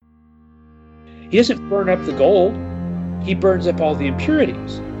He doesn't burn up the gold. He burns up all the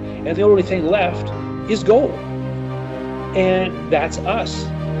impurities. And the only thing left is gold. And that's us.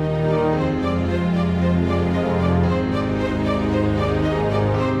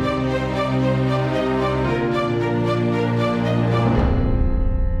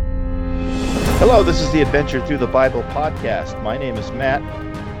 Hello, this is the Adventure Through the Bible podcast. My name is Matt.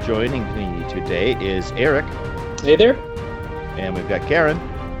 Joining me today is Eric. Hey there. And we've got Karen.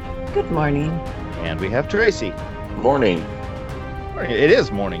 Good morning. And we have Tracy. Morning. It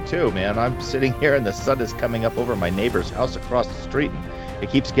is morning too, man. I'm sitting here and the sun is coming up over my neighbor's house across the street. And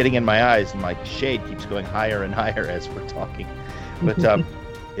it keeps getting in my eyes and my shade keeps going higher and higher as we're talking. But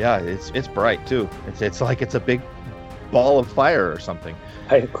yeah, it's bright too. It's like it's a big ball of fire or something.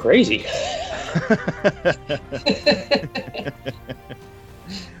 Crazy.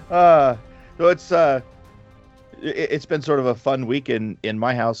 So it's been sort of a fun week in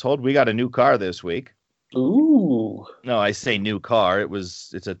my household. We got a new car this week. Ooh. No, I say new car.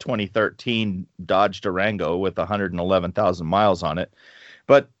 It's a 2013 Dodge Durango with 111,000 miles on it.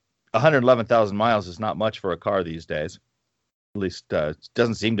 But 111,000 miles is not much for a car these days. At least it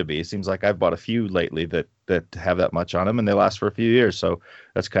doesn't seem to be. It seems like I've bought a few lately that have that much on them, and they last for a few years. So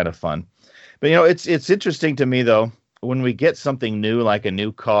that's kind of fun. But, you know, it's interesting to me, though, when we get something new like a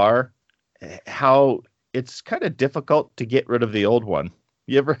new car, how it's kind of difficult to get rid of the old one.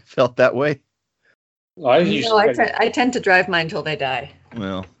 You ever felt that way? I tend to drive mine till they die.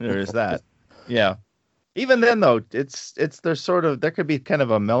 Well, there is that. Yeah. Even then, though, there could be kind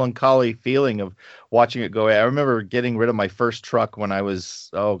of a melancholy feeling of watching it go away. I remember getting rid of my first truck when I was,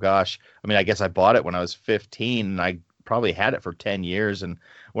 I guess I bought it when I was 15, and I probably had it for 10 years. And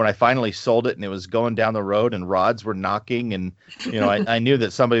when I finally sold it and it was going down the road and rods were knocking and, you know, I knew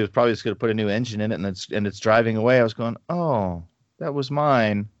that somebody was probably just going to put a new engine in it and it's driving away. I was going, oh, that was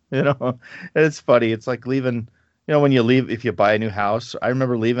mine. You know, it's funny. It's like leaving, you know, when you leave, if you buy a new house. I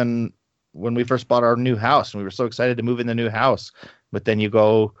remember leaving when we first bought our new house and we were so excited to move in the new house, but then you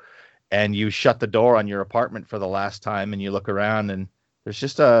go and you shut the door on your apartment for the last time and you look around and there's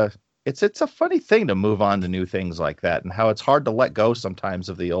just it's a funny thing to move on to new things like that and how it's hard to let go sometimes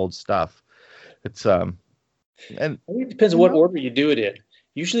of the old stuff. It's and it depends on what order you do it in.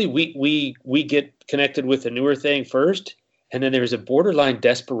 Usually we get connected with the newer thing first, and then there's a borderline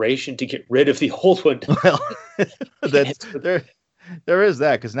desperation to get rid of the old one. Well, there is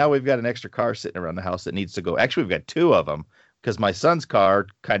that, because now we've got an extra car sitting around the house that needs to go. Actually, we've got two of them because my son's car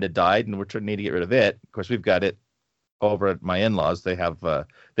kind of died and we're trying to get rid of it. Of course, we've got it over at my in-laws. They have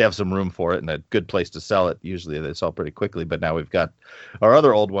some room for it and a good place to sell it. Usually they sell pretty quickly, but now we've got our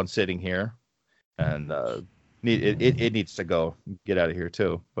other old one sitting here, and it needs to go, get out of here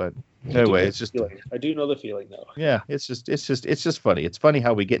too. But anyway, it's just, I do know the feeling though. Yeah, it's just funny. It's funny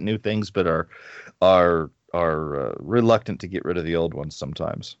how we get new things, but are reluctant to get rid of the old ones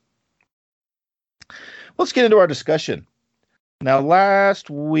sometimes. Let's get into our discussion. Now, last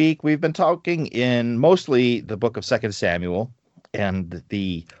week, we've been talking in mostly the book of 2 Samuel and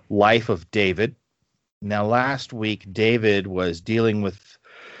the life of David. Now, last week, David was dealing with,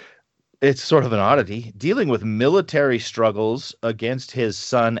 it's sort of an oddity, dealing with military struggles against his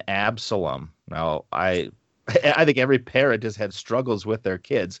son Absalom. Now, I think every parent has had struggles with their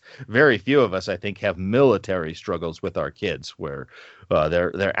kids. Very few of us, I think, have military struggles with our kids where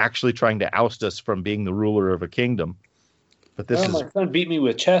they're actually trying to oust us from being the ruler of a kingdom. But my son beat me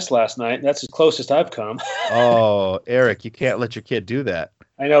with chess last night, and that's as closest I've come. Oh, Eric, you can't let your kid do that.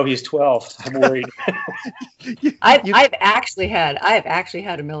 I know, he's 12. I'm worried. I've actually had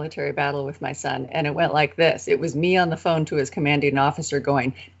a military battle with my son, and it went like this. It was me on the phone to his commanding officer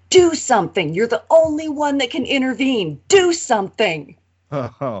going, "Do something. You're the only one that can intervene. Do something."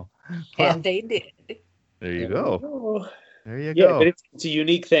 Oh, well, and they did. There you go. There you go. Yeah, but it's a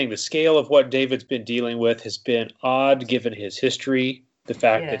unique thing. The scale of what David's been dealing with has been odd given his history. The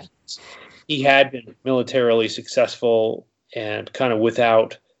fact that he had been militarily successful and kind of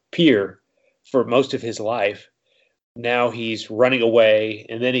without peer for most of his life. Now he's running away,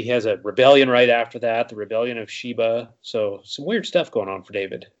 and then he has a rebellion right after that, the rebellion of Sheba. So some weird stuff going on for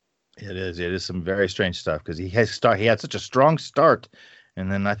David. It is some very strange stuff because he had such a strong start,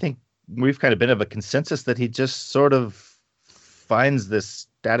 and then I think we've kind of been of a consensus that he just sort of finds this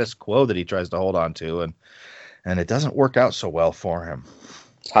status quo that he tries to hold on to, and it doesn't work out so well for him.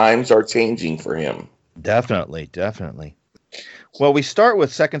 Times are changing for him. Definitely. Well, we start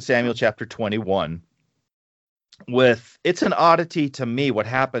with 2 Samuel chapter 21. It's an oddity to me what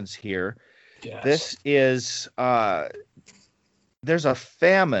happens here. Yes. This is there's a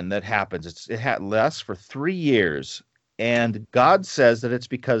famine that happens. It lasts for 3 years, and God says that it's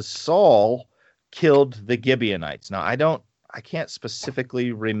because Saul killed the Gibeonites. Now, I don't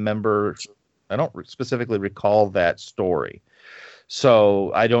specifically recall that story.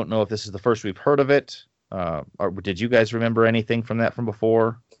 So I don't know if this is the first we've heard of it. Or did you guys remember anything from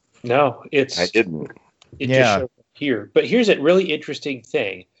before? No, I didn't. It just showed up here. But here's a really interesting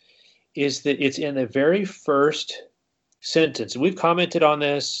thing, is that it's in the very first sentence. We've commented on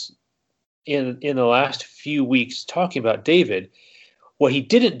this in the last few weeks talking about David. What he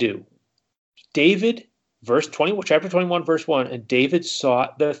didn't do, David, chapter 21, verse 1, and David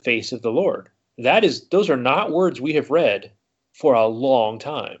sought the face of the Lord. Those are not words we have read for a long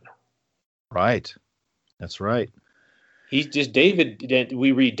time. Right. That's right.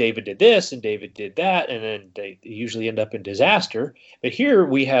 We read David did this and David did that, and then they usually end up in disaster. But here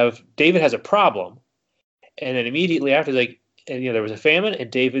we have David has a problem, and then immediately after, there was a famine, and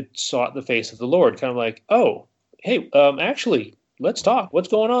David sought the face of the Lord. Kind of like, oh, hey, actually, let's talk. What's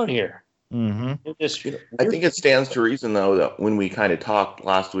going on here? Mm-hmm. I think it stands to reason, though, that when we kind of talked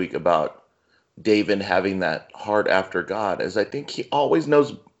last week about David having that heart after God, is I think he always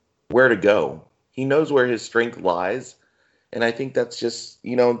knows where to go. He knows where his strength lies. And I think that's just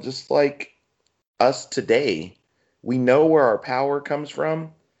like us today. We know where our power comes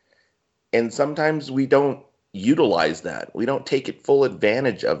from. And sometimes we don't utilize that. We don't take it full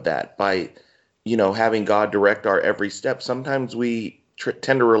advantage of that by, having God direct our every step. Sometimes we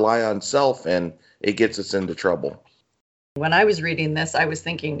tend to rely on self, and it gets us into trouble. When I was reading this, I was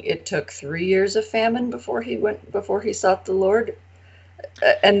thinking it took 3 years of famine before he sought the Lord.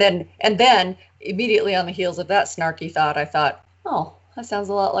 And then immediately on the heels of that snarky thought, I thought, oh, that sounds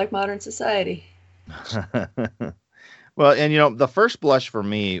a lot like modern society. Well, and the first blush for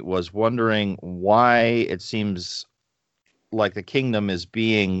me was wondering why it seems like the kingdom is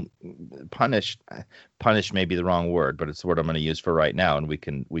being punished. Punished may be the wrong word, but it's the word I'm going to use for right now, and we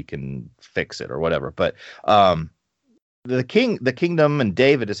can fix it or whatever. But the kingdom and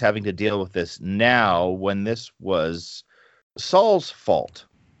David is having to deal with this now when this was Saul's fault.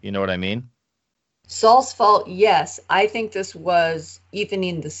 You know what I mean? Saul's fault, yes. I think this was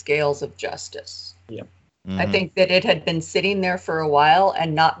evening the scales of justice. Yeah. Mm-hmm. I think that it had been sitting there for a while,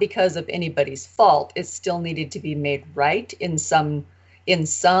 and not because of anybody's fault. It still needed to be made right in some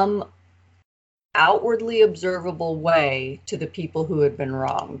outwardly observable way to the people who had been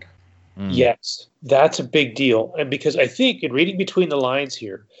wronged. Mm. Yes, that's a big deal. And because I think, in reading between the lines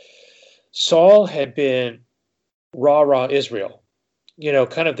here, Saul had been rah Israel,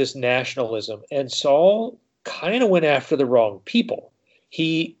 kind of this nationalism. And Saul kind of went after the wrong people.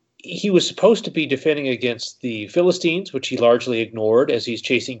 He was supposed to be defending against the Philistines, which he largely ignored as he's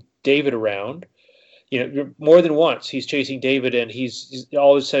chasing David around. More than once he's chasing David, and he's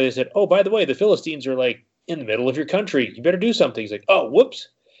always says that, oh, by the way, the Philistines are like in the middle of your country. You better do something. He's like, oh, whoops.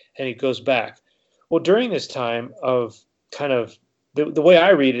 And he goes back. Well, during this time of kind of the way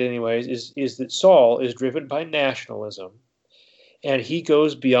I read it anyways, is that Saul is driven by nationalism, and he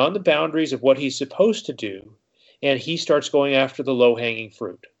goes beyond the boundaries of what he's supposed to do, and he starts going after the low-hanging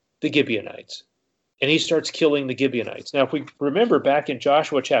fruit, the Gibeonites. And he starts killing the Gibeonites. Now, if we remember back in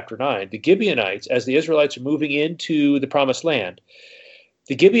Joshua chapter 9, the Gibeonites, as the Israelites are moving into the promised land,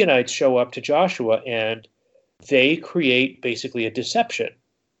 the Gibeonites show up to Joshua, and they create basically a deception.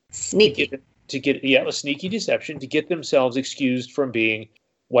 Sneaky. A sneaky deception to get themselves excused from being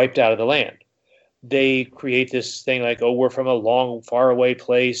wiped out of the land. They create this thing like, oh, we're from a long, far away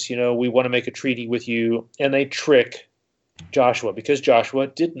place. We want to make a treaty with you. And they trick Joshua because Joshua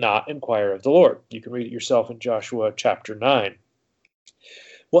did not inquire of the Lord. You can read it yourself in Joshua chapter 9.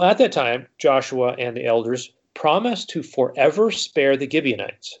 Well, at that time, Joshua and the elders promised to forever spare the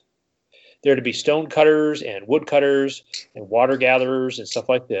Gibeonites. They're to be stone cutters and wood cutters and water gatherers and stuff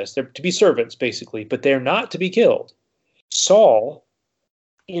like this. They're to be servants, basically, but they're not to be killed. Saul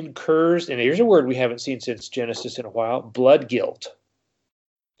incurs, and here's a word we haven't seen since Genesis in a while, blood guilt.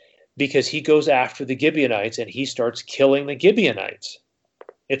 Because he goes after the Gibeonites and he starts killing the Gibeonites.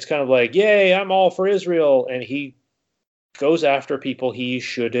 It's kind of like, yay, I'm all for Israel. And he goes after people he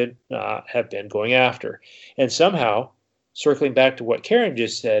should not have been going after. And somehow, circling back to what Karen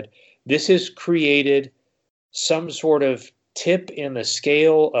just said, this has created some sort of tip in the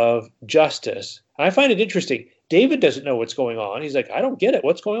scale of justice. And I find it interesting. David doesn't know what's going on. He's like, I don't get it.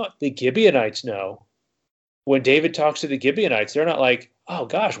 What's going on? The Gibeonites know. When David talks to the Gibeonites, they're not like, oh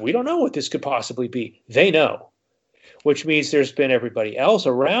gosh, we don't know what this could possibly be. They know, which means there's been everybody else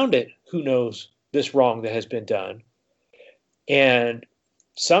around it who knows this wrong that has been done. And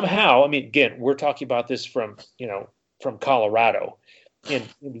somehow, again, we're talking about this from Colorado in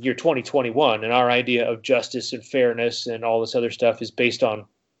the year 2021, and our idea of justice and fairness and all this other stuff is based on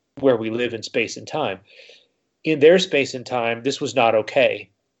where we live in space and time. In their space and time, this was not okay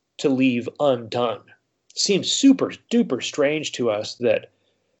to leave undone. It seems super duper strange to us that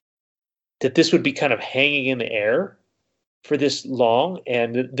this would be kind of hanging in the air for this long,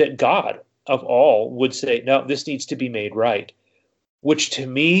 and that God of all would say, no, this needs to be made right. Which to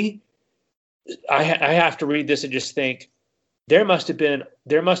me, I have to read this and just think, there must have been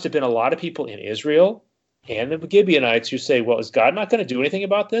a lot of people in Israel and the Gibeonites who say, well, is God not going to do anything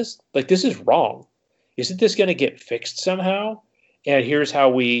about this? Like, this is wrong. Isn't this going to get fixed somehow? And here's how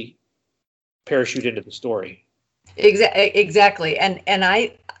we parachute into the story. Exactly. And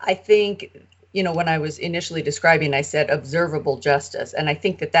I think, when I was initially describing, I said observable justice. And I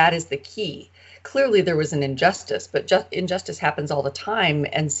think that is the key. Clearly there was an injustice, but injustice happens all the time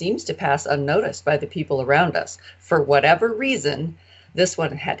and seems to pass unnoticed by the people around us. For whatever reason, this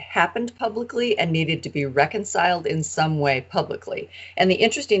one had happened publicly and needed to be reconciled in some way publicly. And the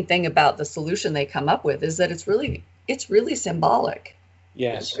interesting thing about the solution they come up with is that it's really symbolic.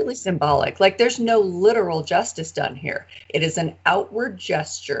 Yes. It's really symbolic. Like, there's no literal justice done here. It is an outward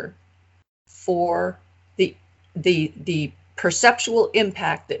gesture for the perceptual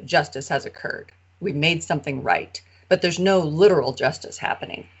impact that justice has occurred. We made something right, but there's no literal justice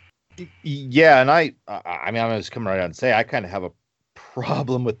happening. Yeah, and I mean, I'm just coming right out and say I kind of have a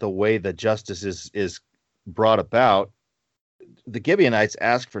problem with the way that justice is brought about. The Gibeonites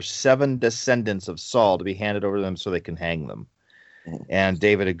ask for 7 descendants of Saul to be handed over to them so they can hang them, and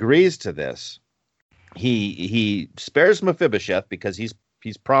David agrees to this. He spares Mephibosheth because he's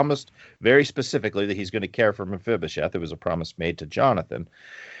promised very specifically that he's going to care for Mephibosheth. It was a promise made to Jonathan.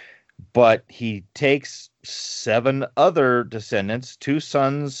 But he takes 7 other descendants, two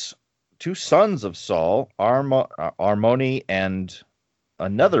sons of Saul, Armoni and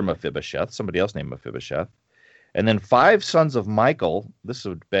another Mephibosheth, somebody else named Mephibosheth, and then 5 sons of Michal. This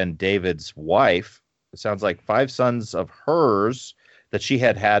would have been David's wife. It sounds like 5 sons of hers that she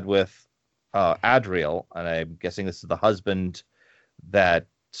had with Adriel, and I'm guessing this is the husband that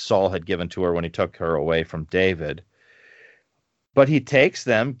Saul had given to her when he took her away from David. But he takes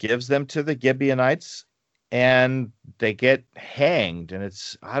them, gives them to the Gibeonites, and they get hanged. And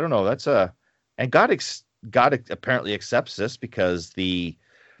it's, I don't know, and God apparently accepts this because the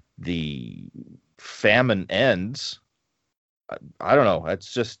famine ends. I don't know.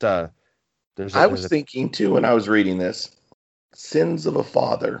 It's just, I was thinking too, when I was reading this, sins of a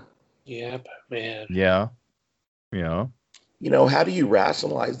father. Yep, man. Yeah. How do you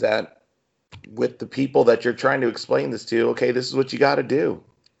rationalize that with the people that you're trying to explain this to? Okay, this is what you got to do.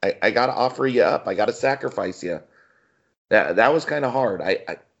 I got to offer you up. I got to sacrifice you. That was kind of hard.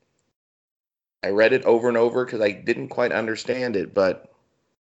 I read it over and over because I didn't quite understand it, but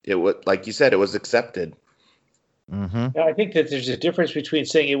it was, like you said, it was accepted. Mm-hmm. Now, I think that there's a difference between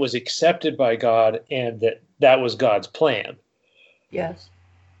saying it was accepted by God and that was God's plan. Yes.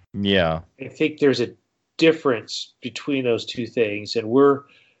 Yeah. I think there's a difference between those two things, and we're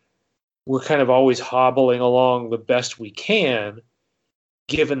kind of always hobbling along the best we can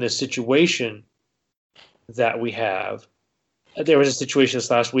given the situation that we have. There was a situation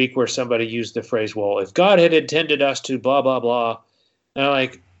this last week where somebody used the phrase, well, if God had intended us to blah blah blah, and I'm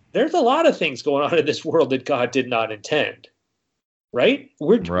like, there's a lot of things going on in this world that God did not intend, right?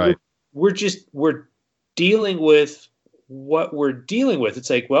 We're dealing with what we're dealing with. It's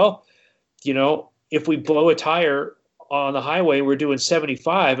like, well, if we blow a tire on the highway, we're doing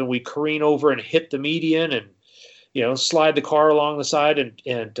 75 and we careen over and hit the median and, slide the car along the side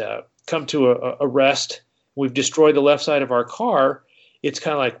and come to a rest. We've destroyed the left side of our car. It's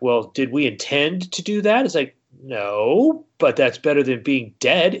kind of like, well, did we intend to do that? It's like, no, but that's better than being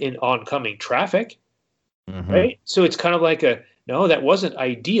dead in oncoming traffic. Mm-hmm. Right? So it's kind of like no, that wasn't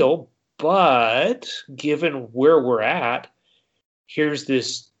ideal, but given where we're at, here's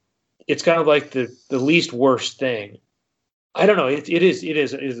this. It's kind of like the least worst thing. I don't know. It is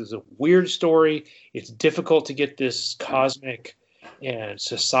a weird story. It's difficult to get this cosmic and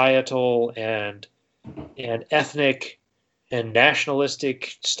societal and ethnic and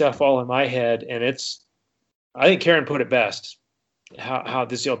nationalistic stuff all in my head. And I think Karen put it best. How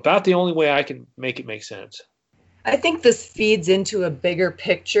this about the only way I can make it make sense. I think this feeds into a bigger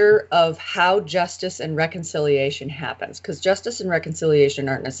picture of how justice and reconciliation happens, because justice and reconciliation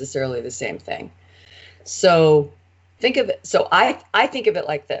aren't necessarily the same thing. So think of it. So I think of it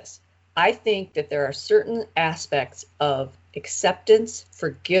like this. I think that there are certain aspects of acceptance,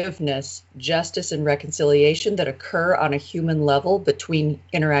 forgiveness, justice, and reconciliation that occur on a human level between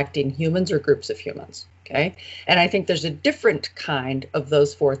interacting humans or groups of humans. Okay. And I think there's a different kind of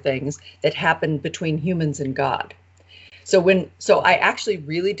those 4 things that happen between humans and God. So I actually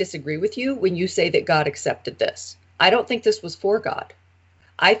really disagree with you when you say that God accepted this. I don't think this was for God.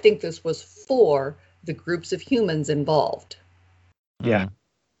 I think this was for the groups of humans involved. Yeah.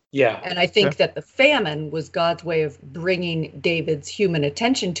 Yeah. And I think that the famine was God's way of bringing David's human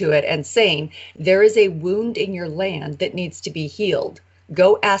attention to it and saying, there is a wound in your land that needs to be healed.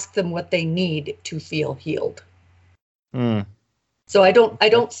 Go ask them what they need to feel healed. So I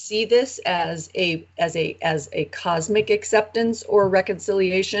don't see this as a cosmic acceptance or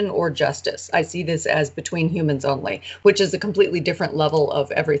reconciliation or justice. I see this as between humans only, which is a completely different level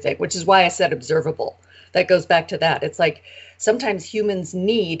of everything, which is why I said observable. That goes back to that. It's like sometimes humans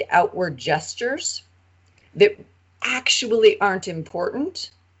need outward gestures that actually aren't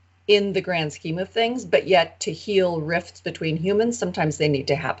important in the grand scheme of things, but yet to heal rifts between humans, sometimes they need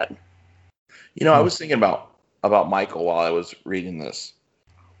to happen. I was thinking about Michal while I was reading this,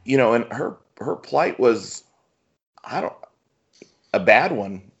 and her plight was, a bad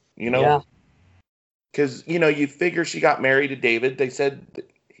one, because, you figure she got married to David. They said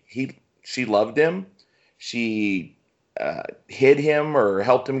she loved him. She hid him or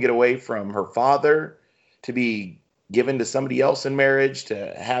helped him get away from her father to be given to somebody else in marriage,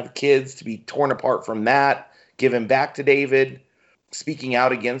 to have kids, to be torn apart from that, given back to David, speaking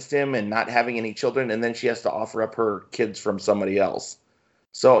out against him and not having any children, and then she has to offer up her kids from somebody else.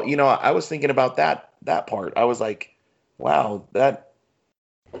 So, I was thinking about that part. I was like, wow,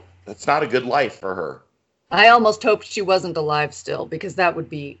 that's not a good life for her. I almost hoped she wasn't alive still, because that would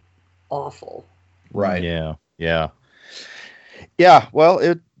be awful. Right. Yeah.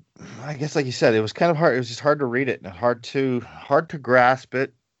 Well, I guess, like you said, it was kind of hard. It was just hard to read it and hard to grasp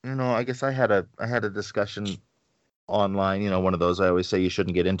it. I guess I had a discussion online, one of those I always say you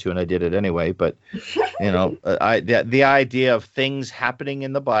shouldn't get into, and I did it anyway. But the idea of things happening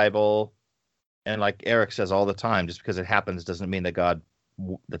in the Bible, and like Eric says all the time, just because it happens doesn't mean that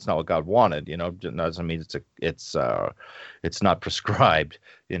that's not what God wanted. Doesn't mean it's not prescribed.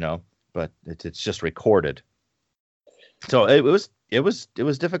 But it's just recorded. So it was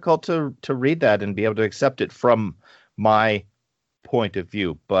difficult to read that and be able to accept it from my point of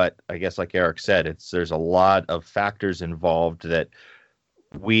view. But I guess, like Eric said, there's a lot of factors involved that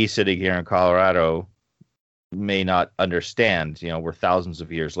we sitting here in Colorado may not understand. We're thousands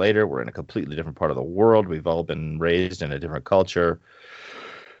of years later. We're in a completely different part of the world. We've all been raised in a different culture,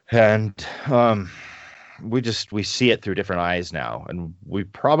 and we see it through different eyes now, and we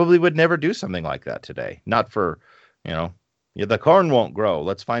probably would never do something like that today. Not for, the corn won't grow.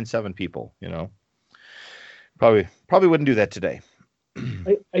 Let's find 7 people, probably wouldn't do that today.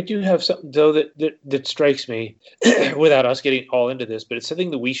 I do have something though that strikes me without us getting all into this, but it's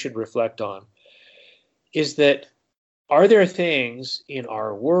something that we should reflect on, is that are there things in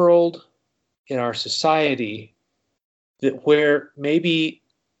our world, in our society, that where maybe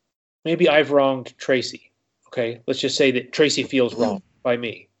I've wronged Tracy. Okay, let's just say that Tracy feels wrong by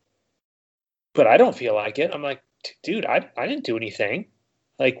me, but I don't feel like it. I'm like, dude, I didn't do anything.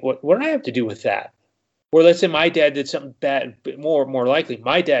 Like, what do I have to do with that? Or let's say my dad did something bad, but more likely,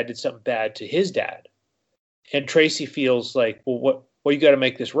 my dad did something bad to his dad, and Tracy feels like, well, you got to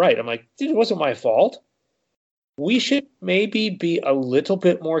make this right. I'm like, dude, it wasn't my fault. We should maybe be a little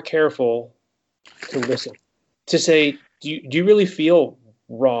bit more careful to listen, to say, do you really feel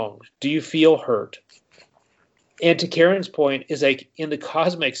wrong? Do you feel hurt? And to Karen's point, is like, in the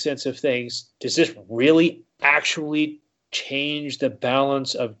cosmic sense of things, does this really actually change the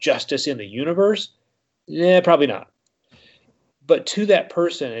balance of justice in the universe? Yeah, probably not. But to that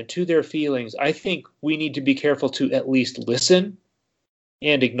person and to their feelings, I think we need to be careful to at least listen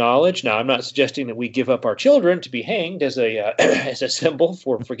and acknowledge. Now, I'm not suggesting that we give up our children to be hanged as a symbol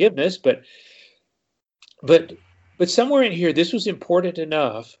for forgiveness, but somewhere in here, this was important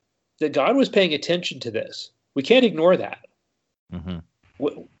enough that God was paying attention to this. We can't ignore that. Mm-hmm.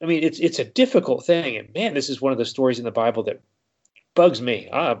 I mean, it's a difficult thing, and man, this is one of the stories in the Bible that bugs me.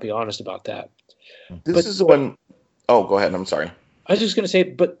 I'll be honest about that. This is when. Oh, go ahead. I'm sorry. I was just going to say,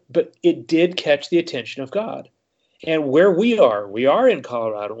 but it did catch the attention of God, and where we are in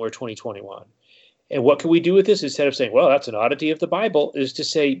Colorado, we're 2021, and what can we do with this instead of saying, well, that's an oddity of the Bible, is to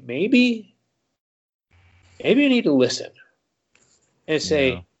say maybe you need to listen and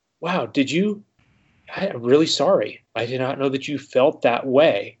say, wow, I'm really sorry. I did not know that you felt that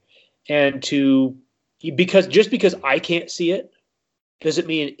way. And just because I can't see it doesn't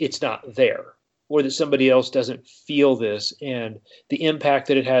mean it's not there, or that somebody else doesn't feel this and the impact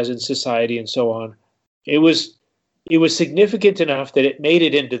that it has in society and so on. It was significant enough that it made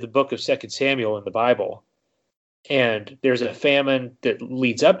it into the book of 2 Samuel in the Bible. And there's a famine that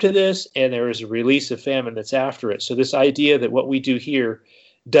leads up to this, and there is a release of famine that's after it. So this idea that what we do here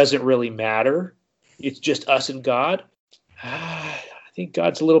doesn't really matter, it's just us and God, I think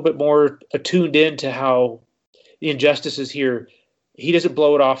God's a little bit more attuned in to how the injustices here, he doesn't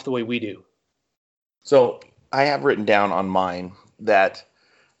blow it off the way we do. So I have written down on mine that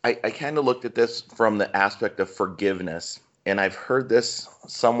I kind of looked at this from the aspect of forgiveness. And I've heard this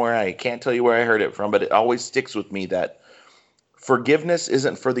somewhere. I can't tell you where I heard it from, but it always sticks with me that forgiveness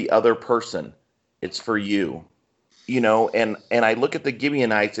isn't for the other person. It's for you. And I look at the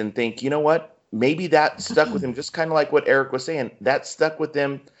Gibeonites and think, you know what? Maybe that stuck with him, just kind of like what Eric was saying. That stuck with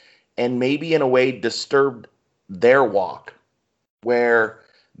them and maybe in a way disturbed their walk, where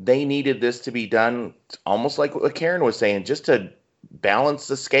they needed this to be done, almost like what Karen was saying, just to balance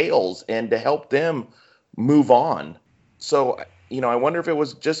the scales and to help them move on. So, I wonder if it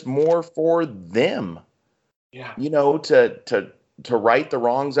was just more for them, to right the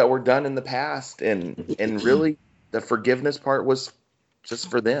wrongs that were done in the past. And really the forgiveness part was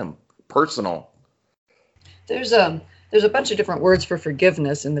just for them, personal. There's a bunch of different words for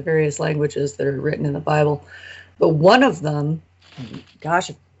forgiveness in the various languages that are written in the Bible. But one of them,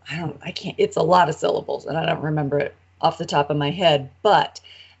 gosh, it's a lot of syllables and I don't remember it off the top of my head, but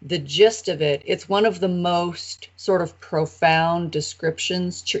the gist of it, it's one of the most sort of profound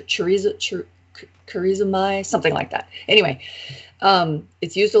descriptions, charizomai, something like that. Anyway,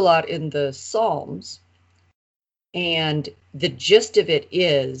 it's used a lot in the Psalms. And the gist of it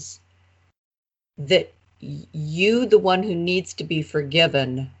is that you, the one who needs to be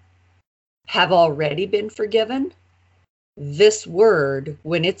forgiven, have already been forgiven. This word,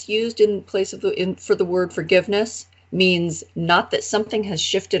 when it's used in place of for the word forgiveness, means not that something has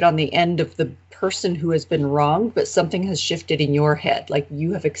shifted on the end of the person who has been wronged, but something has shifted in your head, like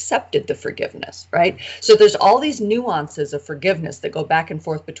you have accepted the forgiveness, right? So there's all these nuances of forgiveness that go back and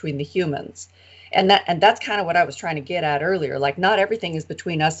forth between the humans. And that's kind of what I was trying to get at earlier. Like, not everything is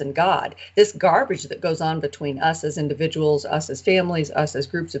between us and God. This garbage that goes on between us as individuals, us as families, us as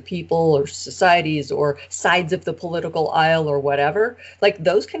groups of people or societies or sides of the political aisle or whatever, like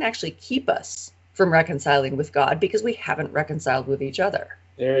those can actually keep us from reconciling with God because we haven't reconciled with each other.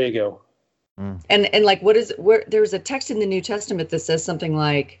 There you go. And like, there's a text in the New Testament that says something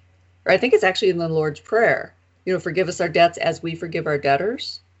like, or I think it's actually in the Lord's Prayer, forgive us our debts as we forgive our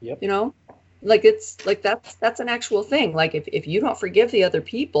debtors. Yep. Like it's like that's an actual thing. Like if you don't forgive the other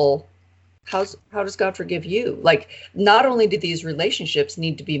people, how does God forgive you? Like, not only do these relationships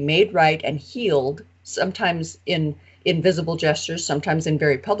need to be made right and healed, sometimes in invisible gestures, sometimes in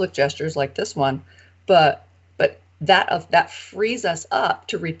very public gestures like this one, but that frees us up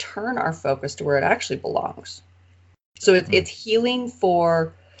to return our focus to where it actually belongs. So it's healing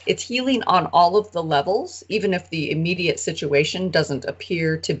on all of the levels, even if the immediate situation doesn't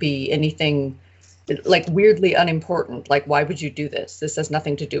appear to be anything like weirdly unimportant. Like, why would you do this? This has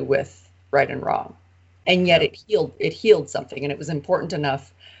nothing to do with right and wrong. And yet it healed something, and it was important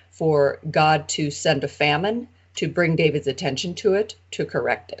enough for God to send a famine to bring David's attention to it, to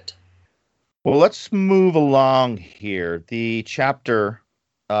correct it. Well, let's move along here. The chapter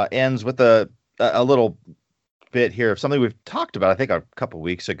ends with a little bit here of something we've talked about, I think, a couple of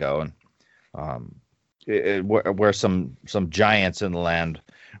weeks ago, and where some giants in the land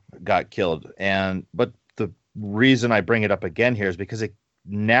got killed. But the reason I bring it up again here is because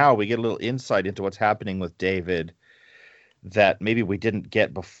now we get a little insight into what's happening with David that maybe we didn't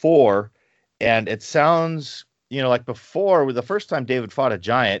get before. And it sounds, like before, the first time David fought a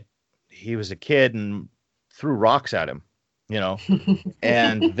giant, he was a kid and threw rocks at him,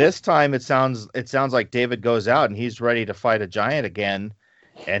 and this time it sounds like David goes out and he's ready to fight a giant again,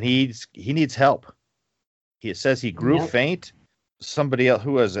 and he needs help. It says he grew faint. Somebody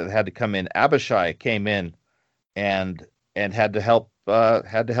else had to come in. Abishai came in and had to help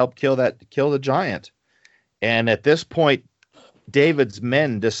kill the giant. And at this point, David's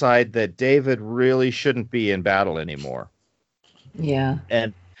men decide that David really shouldn't be in battle anymore. Yeah.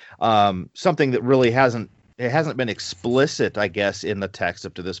 And something that really hasn't been explicit, I guess, in the text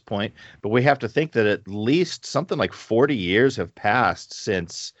up to this point, but we have to think that at least something like 40 years have passed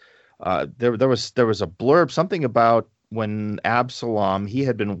since there was a blurb, something about when Absalom, he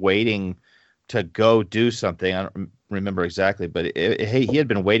had been waiting to go do something. I don't remember exactly, but he had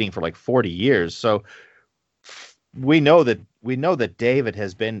been waiting for like 40 years. So we know that David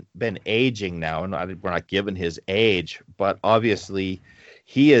has been aging now, and we're not given his age, but obviously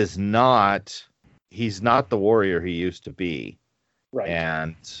he's not the warrior he used to be. Right.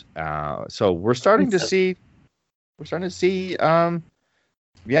 And so we're starting to see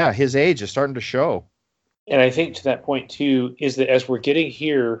his age is starting to show. And I think to that point too is that as we're getting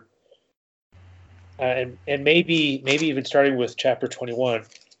here, and maybe even starting with chapter 21,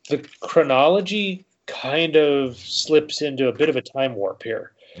 the chronology kind of slips into a bit of a time warp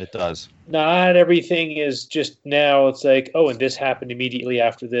here. It does. Not everything is just now. It's like, oh, and this happened immediately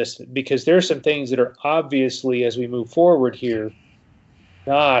after this, because there are some things that are obviously, as we move forward here,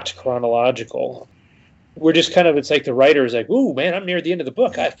 not chronological. We're just kind of, it's like the writer is like, ooh, man, I'm near the end of the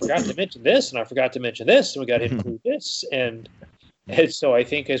book. I forgot to mention this, and I forgot to mention this, and we got to include this. And so I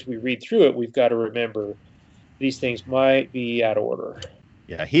think as we read through it, we've got to remember these things might be out of order.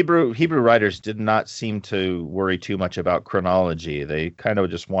 Yeah, Hebrew writers did not seem to worry too much about chronology. They kind of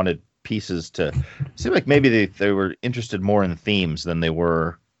just wanted pieces to. It seemed like maybe they were interested more in themes than they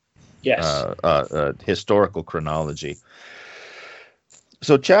were historical chronology.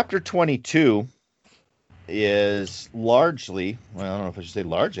 So chapter 22 is largely, well, I don't know if I should say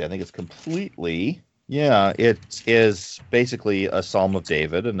largely, I think it's completely, it is basically a Psalm of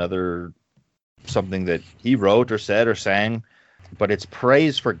David, another something that he wrote or said or sang, but it's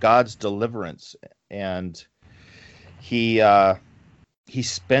praise for God's deliverance. And he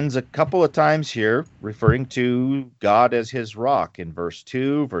spends a couple of times here referring to God as his rock in verse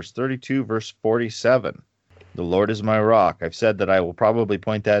 2, verse 32, verse 47. The Lord is my rock. I've said that I will probably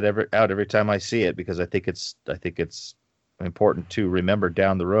point that out every time I see it, because I think it's important to remember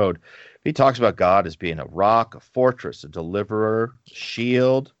down the road. He talks about God as being a rock, a fortress, a deliverer, a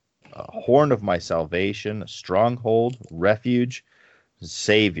shield, a horn of my salvation, a stronghold, refuge,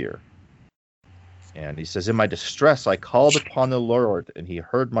 savior. And he says, in my distress, I called upon the Lord, and he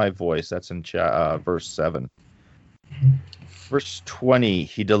heard my voice. That's in verse 7. Verse 20,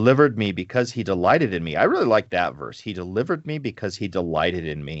 he delivered me because he delighted in me. I really like that verse. He delivered me because he delighted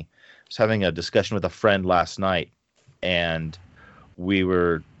in me. I was having a discussion with a friend last night, and we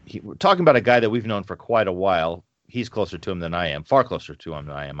were talking about a guy that we've known for quite a while. He's closer to him than I am, far closer to him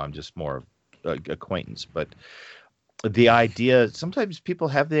than I am. I'm just more acquaintance. But the idea, sometimes people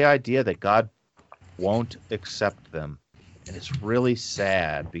have the idea that God won't accept them. And it's really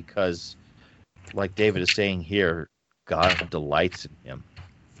sad because, like David is saying here, God delights in him.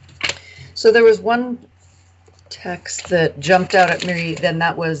 So there was one text that jumped out at me, then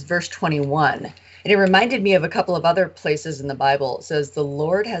that was verse 21. And it reminded me of a couple of other places in the Bible. It says, the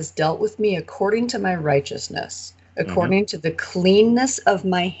Lord has dealt with me according to my righteousness. According to the cleanness of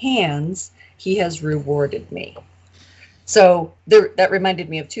my hands, he has rewarded me. So that reminded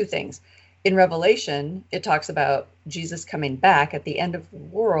me of two things. In Revelation, it talks about Jesus coming back at the end of the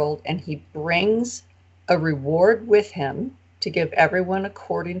world, and he brings a reward with him to give everyone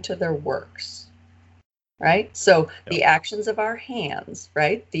according to their works. Right? So the actions of our hands,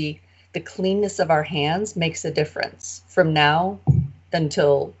 right? The cleanness of our hands makes a difference from now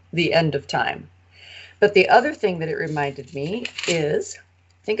until the end of time. But the other thing that it reminded me is,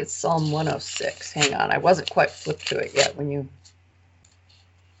 I think it's Psalm 106. Hang on, I wasn't quite flipped to it yet when you...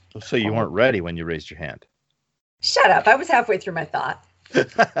 So you weren't ready when you raised your hand. Shut up, I was halfway through my thought. But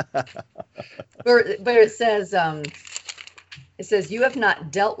it says, you have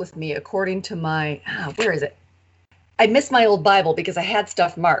not dealt with me according to my... where is it? I missed my old Bible because I had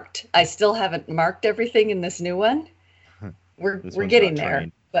stuff marked. I still haven't marked everything in this new one. We're getting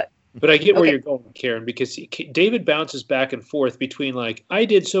there. But I get where you're going, Karen, because David bounces back and forth between like, I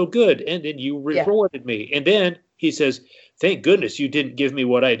did so good, and then you rewarded me. And then he says, thank goodness you didn't give me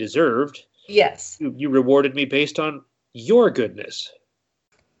what I deserved. Yes. You rewarded me based on your goodness.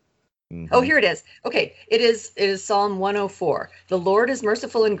 Mm-hmm. Oh, here it is. Okay, it is Psalm 104. The Lord is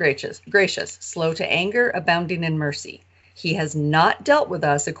merciful and gracious, slow to anger, abounding in mercy. He has not dealt with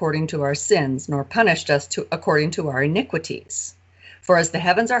us according to our sins, nor punished us according to our iniquities. For as the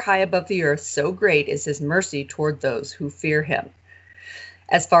heavens are high above the earth, so great is his mercy toward those who fear him.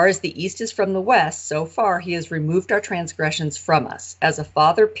 As far as the east is from the west, so far he has removed our transgressions from us. As a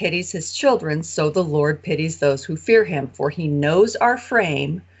father pities his children, so the Lord pities those who fear him. For he knows our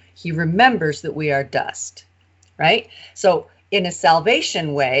frame, he remembers that we are dust. Right? So in a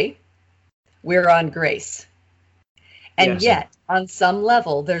salvation way, we're on grace. And yet, on some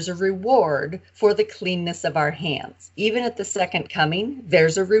level, there's a reward for the cleanness of our hands. Even at the second coming,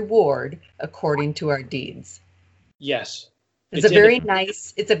 there's a reward according to our deeds. Yes. It's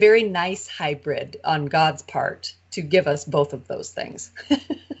a very nice hybrid on God's part to give us both of those things.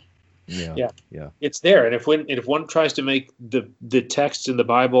 Yeah. It's there. And if one tries to make the text in the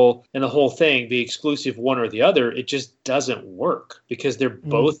Bible and the whole thing be exclusive one or the other, it just doesn't work because they're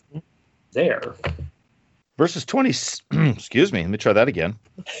both there. Verses 20, excuse me, let me try that again.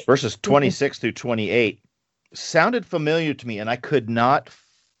 Verses 26 through 28 sounded familiar to me, and I could not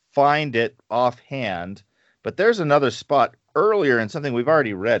find it offhand. But there's another spot earlier in something we've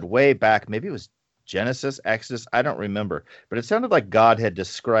already read way back. Maybe it was Genesis, Exodus. I don't remember. But it sounded like God had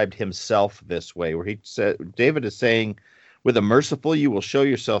described himself this way, where he said, David is saying, with a merciful, you will show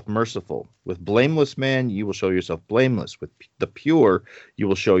yourself merciful. With blameless man, you will show yourself blameless. With the pure, you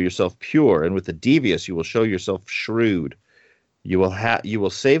will show yourself pure. And with the devious, you will show yourself shrewd. You will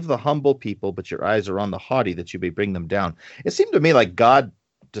save the humble people, but your eyes are on the haughty, that you may bring them down. It seemed to me like God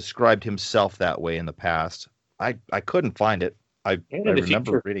described himself that way in the past. I couldn't find it. I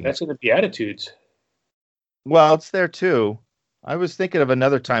remember reading that's it. in the Beatitudes. Well, it's there too. I was thinking of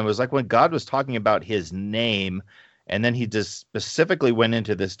another time. It was like when God was talking about his name, and then he just specifically went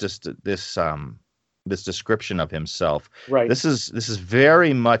into this description of himself. Right. This is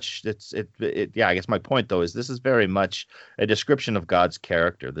very much yeah, I guess my point though is this is very much a description of God's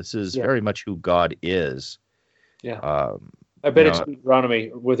character. This is very much who God is. Yeah. I bet it's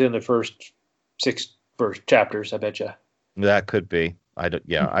Deuteronomy within the first 6 chapters, I bet you. That could be. I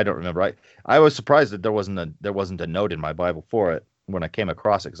don't remember. I was surprised that there wasn't a note in my Bible for it when I came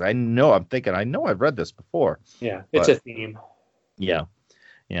across it, because I know I've read this before. Yeah, it's a theme. Yeah.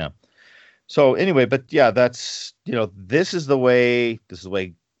 So anyway, but yeah, that's, this is the way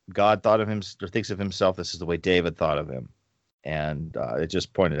God thought of him or thinks of himself. This is the way David thought of him, and it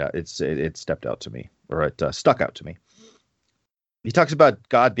just pointed out. It stepped out to me, or it stuck out to me. He talks about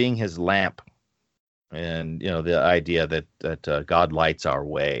God being his lamp, and the idea that God lights our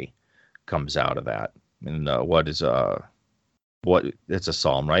way comes out of that. And it's a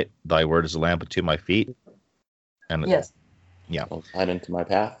psalm, right? Thy word is a lamp unto my feet. And yes. Yeah. Light into my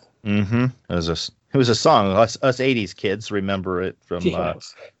path. Mm-hmm. It was a song. Us 80s kids remember it from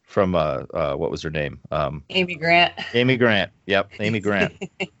what was her name? Amy Grant. Amy Grant. Yep, Amy Grant.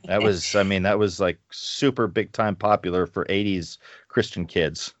 That was like super big time popular for 80s Christian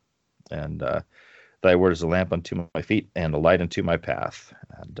kids. And thy word is a lamp unto my feet and a light unto my path.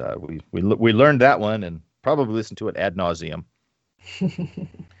 And we learned that one and probably listened to it ad nauseum.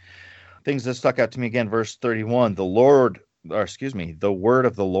 Things that stuck out to me again, verse 31, the word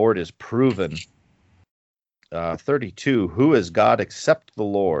of the Lord is proven. 32, who is God except the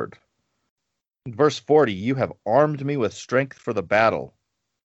Lord? Verse 40, you have armed me with strength for the battle.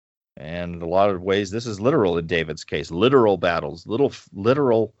 And in a lot of ways, this is literal in David's case, literal battles,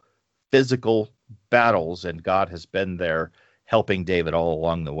 literal physical battles, and God has been there helping David all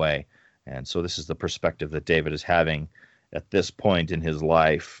along the way. And so this is the perspective that David is having at this point in his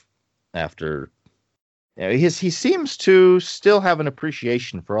life after he seems to still have an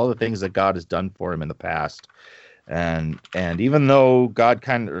appreciation for all the things that God has done for him in the past. And even though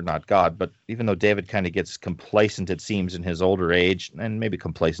even though David kind of gets complacent, it seems, in his older age, and maybe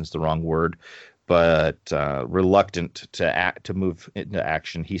complacent's the wrong word, but reluctant to move into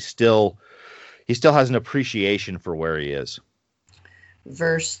action, he still has an appreciation for where he is.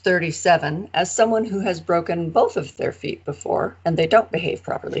 Verse 37, as someone who has broken both of their feet before, and they don't behave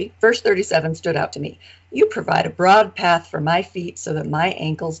properly, verse 37 stood out to me. You provide a broad path for my feet so that my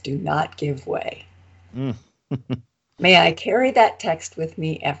ankles do not give way. Mm. May I carry that text with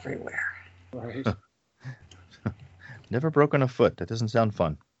me everywhere. Right. Never broken a foot. That doesn't sound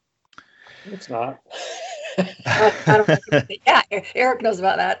fun. It's not. I don't know. Yeah, Eric knows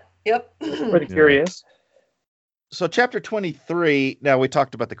about that. Yep. Pretty curious. So chapter 23, now we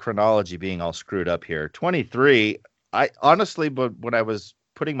talked about the chronology being all screwed up here. 23, I honestly, but when I was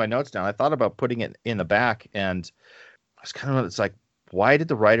putting my notes down, I thought about putting it in the back, and I was kind of, it's like, why did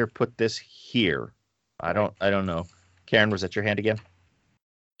the writer put this here? I don't know. Karen, was that your hand again?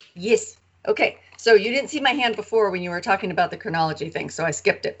 Yes. Okay. So you didn't see my hand before when you were talking about the chronology thing, so I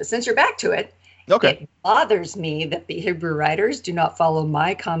skipped it. But since you're back to it, it bothers me that the Hebrew writers do not follow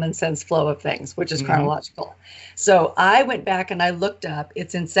my common sense flow of things, which is chronological. So I went back and I looked up.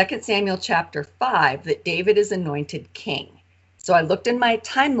 It's in 2 Samuel chapter 5 that David is anointed king. So I looked in my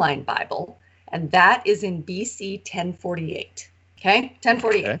timeline Bible, and that is in BC 1048. Okay,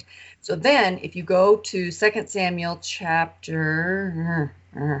 1048. Okay. So then if you go to 2 Samuel chapter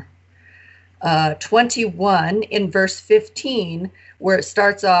 21 in verse 15, where it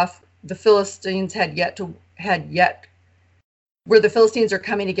starts off, the Philistines where the Philistines are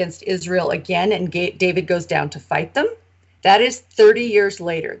coming against Israel again, and David goes down to fight them. That is 30 years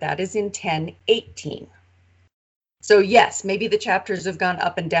later. That is in 1018. So yes, maybe the chapters have gone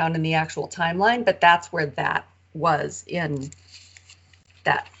up and down in the actual timeline, but that's where that was in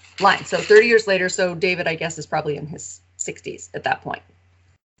that line. So 30 years later, so David, I guess, is probably in his 60s at that point.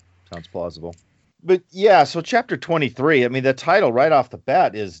 Sounds plausible. But yeah, so chapter 23, I mean, the title right off the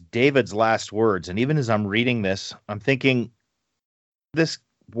bat is David's Last Words. And even as I'm reading this, I'm thinking this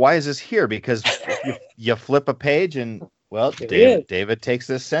why is this here? Because you flip a page and, well, David takes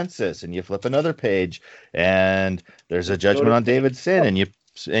this census, and you flip another page and there's a judgment on David's sin,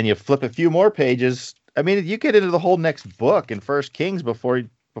 and you flip a few more pages. I mean, you get into the whole next book in First Kings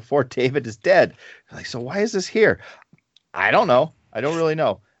before David is dead. Like, so why is this here? I don't know. I don't really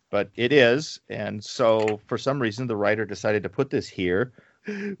know, but it is. And so for some reason, the writer decided to put this here.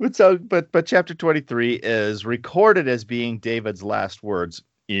 But chapter 23 is recorded as being David's last words,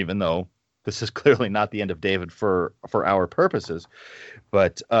 even though this is clearly not the end of David for our purposes.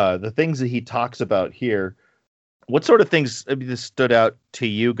 But the things that he talks about here, what sort of things stood out to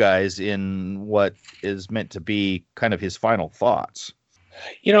you guys in what is meant to be kind of his final thoughts?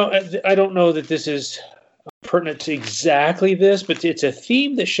 I don't know that this is pertinent to exactly this, but it's a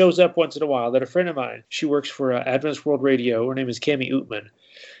theme that shows up once in a while that a friend of mine, she works for Adventist World Radio. Her name is Cami Ootman.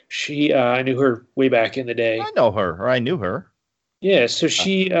 I knew her way back in the day. I know her, or I knew her. Yeah, so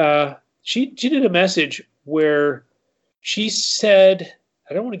she did a message where she said,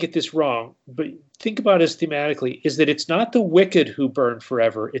 I don't want to get this wrong, but think about this thematically, is that it's not the wicked who burn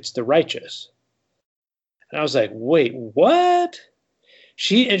forever, it's the righteous. And I was like, wait, what?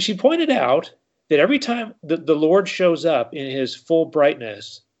 She pointed out that every time the Lord shows up in his full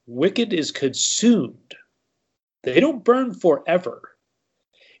brightness, wicked is consumed. They don't burn forever.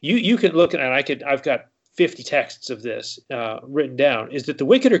 You can look at it, I've got 50 texts of this written down, is that the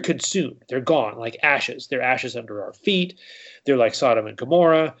wicked are consumed. They're gone like ashes. They're ashes under our feet. They're like Sodom and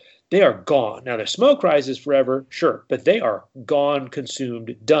Gomorrah. They are gone. Now, their smoke rises forever, sure, but they are gone,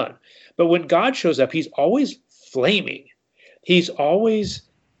 consumed, done. But when God shows up, he's always flaming. He's always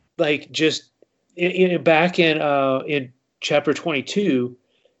like just back in chapter 22,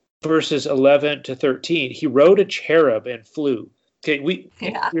 verses 11 to 13, he rode a cherub and flew. Okay, we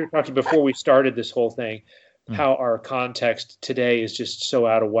were talking before we started this whole thing, how our context today is just so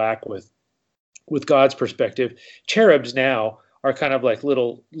out of whack with God's perspective. Cherubs now are kind of like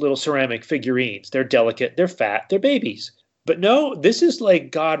little ceramic figurines. They're delicate, they're fat, they're babies. But no, this is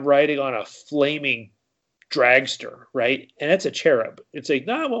like God riding on a flaming dragster, right? And that's a cherub. It's like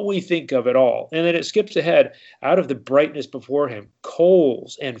not what we think of at all. And then it skips ahead. Out of the brightness before him,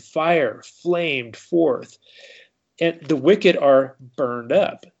 coals and fire flamed forth. And the wicked are burned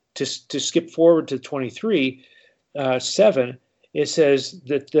up. To skip forward to 23, 7, it says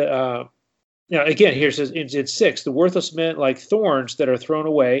that now again, here it says in 6, the worthless men like thorns that are thrown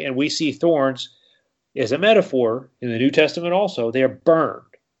away, and we see thorns as a metaphor in the New Testament also. They are burned.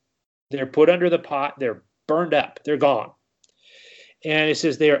 They're put under the pot. They're burned up. They're gone. And it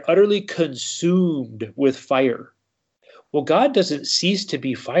says they are utterly consumed with fire. Well, God doesn't cease to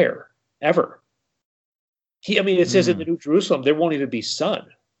be fire ever. It says in the New Jerusalem, there won't even be sun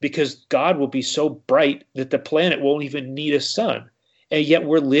because God will be so bright that the planet won't even need a sun. And yet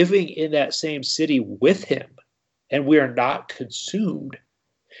we're living in that same city with him, and we are not consumed.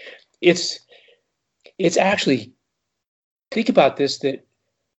 It's actually, think about this, that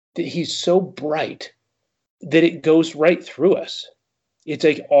he's so bright that it goes right through us. It's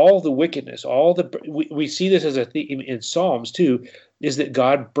like all the wickedness, we see this as a theme in Psalms too, is that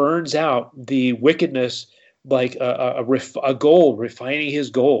God burns out the wickedness like a gold, refining his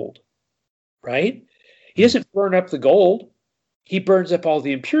gold, right? He doesn't burn up the gold. He burns up all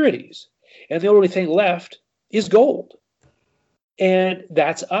the impurities. And the only thing left is gold. And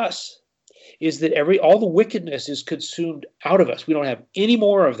that's us, is that all the wickedness is consumed out of us. We don't have any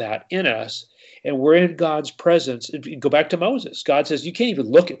more of that in us. And we're in God's presence. Go back to Moses. God says, you can't even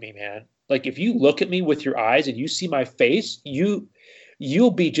look at me, man. Like if you look at me with your eyes and you see my face,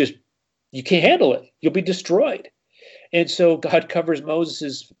 you'll be just, you can't handle it. You'll be destroyed. And so God covers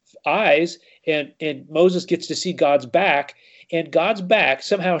Moses' eyes, and Moses gets to see God's back, and God's back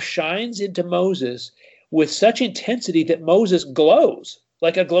somehow shines into Moses with such intensity that Moses glows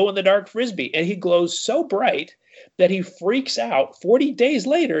like a glow-in-the-dark Frisbee. And he glows so bright that he freaks out. 40 days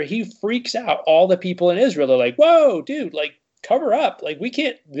later, he freaks out all the people in Israel. They're like, whoa, dude, like, cover up. Like, we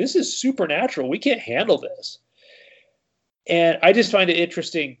can't, this is supernatural. We can't handle this. And I just find it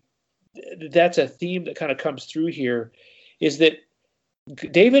interesting. That's a theme that kind of comes through here, is that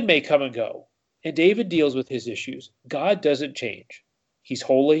David may come and go, and David deals with his issues. God doesn't change. He's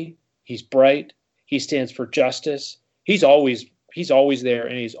holy. He's bright. He stands for justice. He's always there,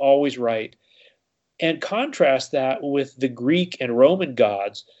 and he's always right. And contrast that with the Greek and Roman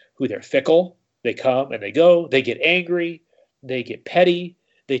gods, who they're fickle. They come and they go. They get angry. They get petty.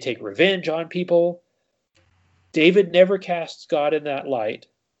 They take revenge on people. David never casts God in that light.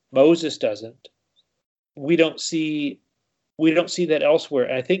 Moses doesn't. We don't see that elsewhere.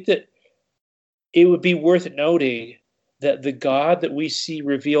 And I think that it would be worth noting that the God that we see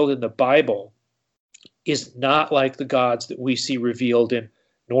revealed in the Bible is not like the gods that we see revealed in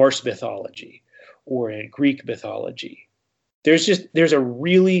Norse mythology or in Greek mythology. There's a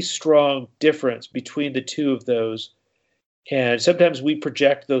really strong difference between the two of those. And sometimes we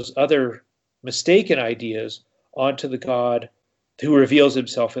project those other mistaken ideas onto the God who reveals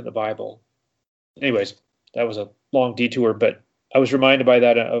himself in the Bible. Anyways, that was a long detour, but I was reminded by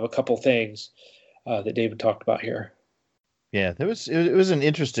that of a couple things that David talked about here. Yeah, it was an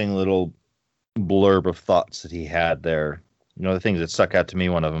interesting little blurb of thoughts that he had there. You know, the things that stuck out to me,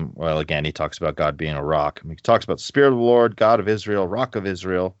 one of them, well, again, he talks about God being a rock. He talks about the Spirit of the Lord, God of Israel, Rock of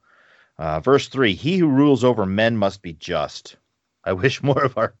Israel. Verse 3, he who rules over men must be just. I wish more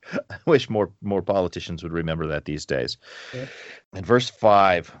politicians would remember that these days. Yeah. And verse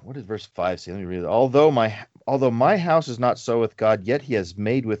 5, what does verse 5 say? Let me read it. Although my house is not so with God, yet he has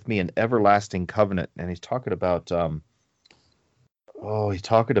made with me an everlasting covenant. And he's talking about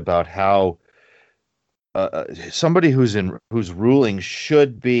how somebody who's ruling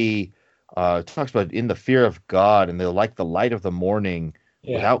should be talks about in the fear of God, and they're like the light of the morning,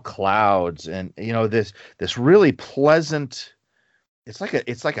 without clouds, and you know, this really pleasant. It's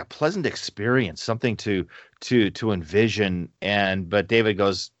like a pleasant experience, something to envision. But David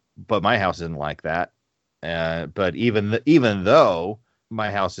goes, but my house isn't like that. But even though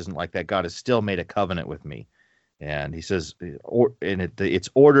my house isn't like that, God has still made a covenant with me. And he says, it's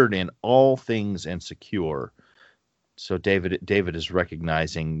ordered in all things and secure. So David is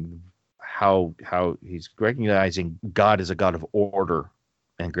recognizing how he's recognizing God is a God of order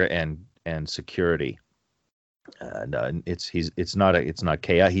and security. And it's not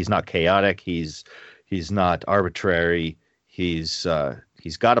chaos. He's not chaotic. He's not arbitrary. He's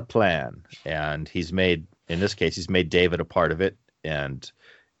got a plan, and he's made David a part of it. And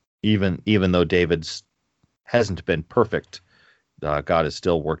even though David's hasn't been perfect, God has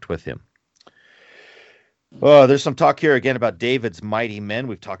still worked with him. Oh, there's some talk here again about David's mighty men.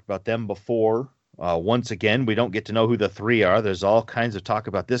 We've talked about them before. Once again, we don't get to know who the three are. There's all kinds of talk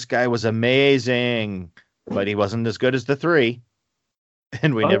about this guy was amazing, but he wasn't as good as the three.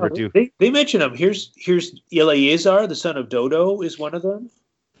 And we never do. They mention him. Here's Eleazar, the son of Dodo, is one of them.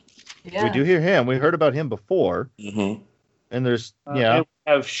 Yeah. We do hear him. We heard about him before. Mm-hmm. And there's, and we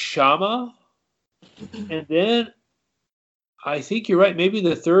have Shammah. And then I think you're right. Maybe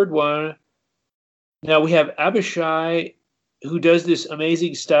the third one. Now we have Abishai, who does this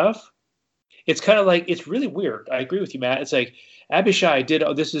amazing stuff. It's kind of like, it's really weird. I agree with you, Matt. It's like Abishai did,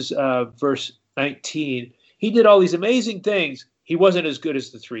 this is verse 19. He did all these amazing things. He wasn't as good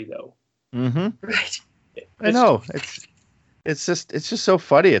as the three, though. Mm-hmm. Right. I know. It's just so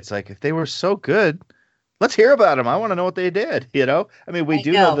funny. It's like, if they were so good, let's hear about them. I want to know what they did. You know, I mean, we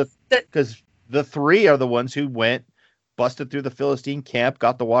do know that because the three are the ones who went, busted through the Philistine camp,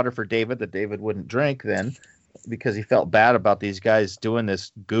 got the water for David that David wouldn't drink then, because he felt bad about these guys doing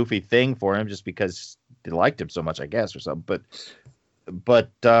this goofy thing for him just because they liked him so much, I guess, or something.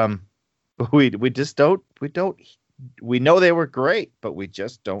 But we just don't. We know they were great, but we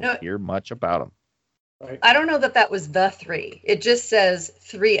just don't hear much about them. Right. I don't know that was the three. It just says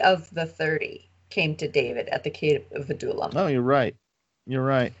 3 of the 30 came to David at the cave of Adullam. Oh, you're right. You're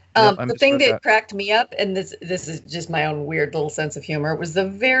right. The thing that cracked me up, and this is just my own weird little sense of humor, was the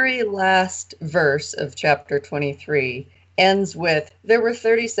very last verse of chapter 23 ends with, there were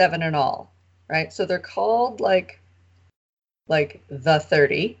 37 in all, right? So they're called like the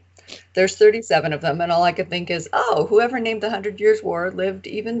 30. There's 37 of them, and all I could think is, oh, whoever named the 100 Years' War lived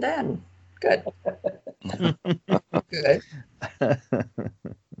even then. Good. Good.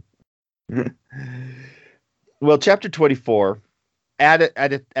 Well, chapter 24, at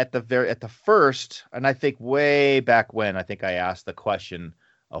the first, and I think way back when, I think I asked the question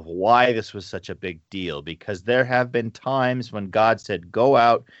of why this was such a big deal, because there have been times when God said, go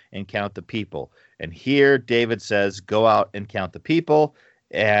out and count the people. And here David says, go out and count the people.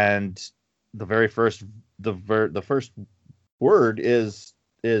 And the very first, the first word is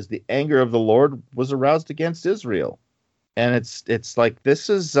the anger of the Lord was aroused against Israel. And it's like, this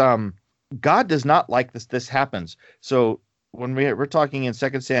is, God does not like this. This happens. So when we're talking in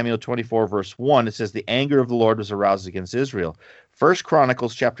 2 Samuel 24, verse 1, it says the anger of the Lord was aroused against Israel. 1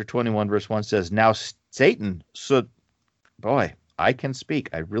 Chronicles chapter 21, verse 1 says, now Satan stood, boy, I can speak.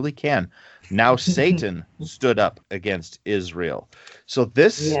 I really can. Now Satan stood up against Israel. So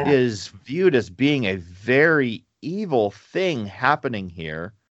this is viewed as being a very evil thing happening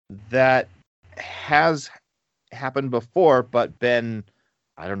here that has happened before, but been,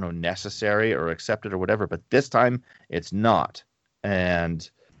 I don't know, necessary or accepted or whatever, but this time it's not. And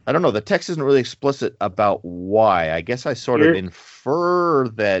I don't know. The text isn't really explicit about why. I guess I sort of infer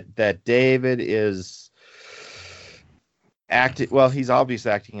that David is acting. Well, he's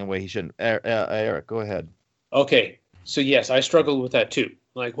obviously acting in a way he shouldn't. Eric, go ahead. Okay, so yes, I struggled with that too.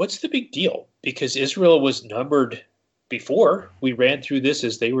 Like, what's the big deal? Because Israel was numbered before we ran through this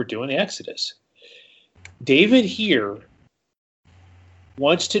as they were doing the Exodus. David here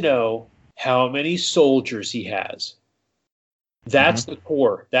wants to know how many soldiers he has. That's the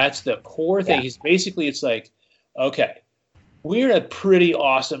core. That's the core thing. He's basically, it's like, okay, we're a pretty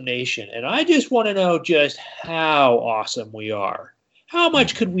awesome nation, and I just want to know just how awesome we are. How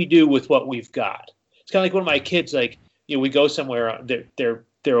much could we do with what we've got? It's kind of like one of my kids, like, we go somewhere,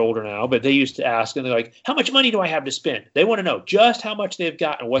 they're older now, but they used to ask, and they're like, how much money do I have to spend? They want to know just how much they've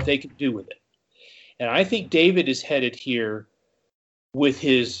got and what they can do with it. And I think David is headed here with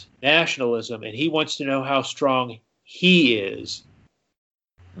his nationalism, and he wants to know how strong he is.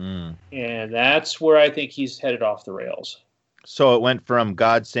 And that's where I think he's headed off the rails. So it went from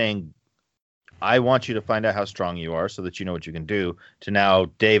God saying, I want you to find out how strong you are so that you know what you can do, to now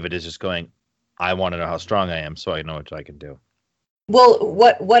David is just going, I want to know how strong I am so I know what I can do. Well,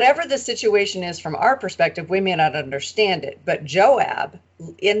 whatever the situation is from our perspective, we may not understand it, but Joab,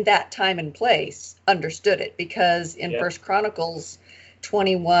 in that time and place, understood it, because in First Chronicles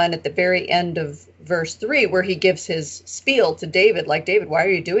 21, at the very end of verse 3, where he gives his spiel to David, like, David, why are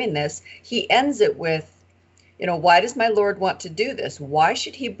you doing this? He ends it with, why does my Lord want to do this? Why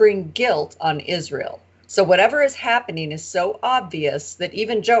should he bring guilt on Israel? So whatever is happening is so obvious that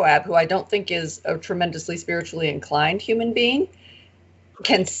even Joab, who I don't think is a tremendously spiritually inclined human being,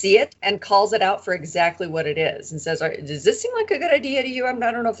 can see it and calls it out for exactly what it is and says, does this seem like a good idea to you? I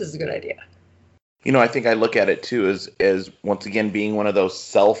don't know if this is a good idea. I think I look at it too as once again being one of those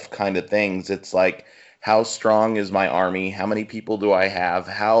self kind of things. It's like, how strong is my army? How many people do I have?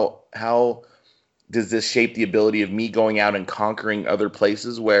 How does this shape the ability of me going out and conquering other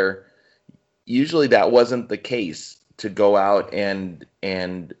places where usually that wasn't the case, to go out and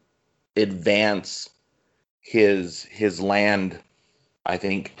advance his land, I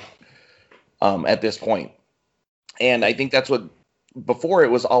think, at this point. And I think that's what, before it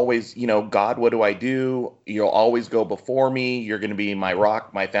was always, God, what do I do? You'll always go before me. You're going to be my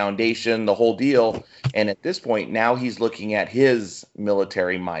rock, my foundation, the whole deal. And at this point, now he's looking at his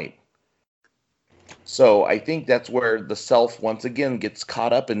military might. So I think that's where the self once again gets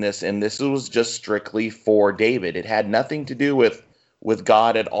caught up in this. And this was just strictly for David. It had nothing to do with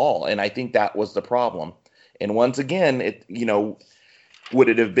God at all. And I think that was the problem. And once again, would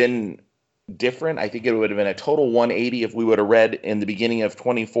it have been different? I think it would have been a total 180 if we would have read in the beginning of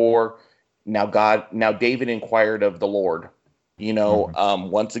 24, now David inquired of the Lord.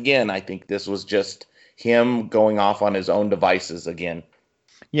 Once again, I think this was just him going off on his own devices again.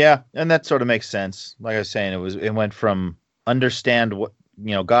 Yeah, and that sort of makes sense. Like I was saying, it went from understand what,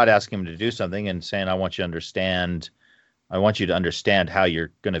 God asking him to do something and saying, I want you to understand how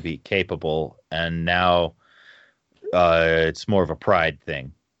you're going to be capable. And now it's more of a pride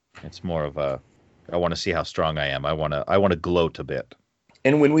thing. It's more of I want to see how strong I am. I want to gloat a bit.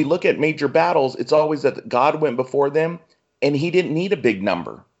 And when we look at major battles, it's always that God went before them, and he didn't need a big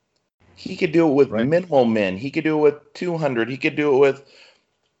number. He could do it with minimal men. He could do it with 200. He could do it with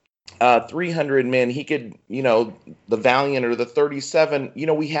 300 men. He could, the valiant or the 37.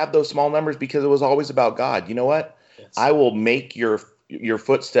 We have those small numbers because it was always about God. You know what? Yes. I will make your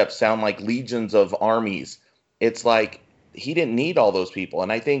footsteps sound like legions of armies. It's like, he didn't need all those people.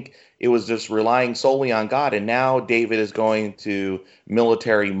 And I think it was just relying solely on God. And now David is going to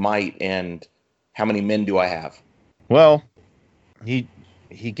military might and how many men do I have? Well, he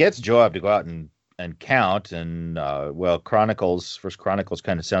gets Joab to go out and count. And, First Chronicles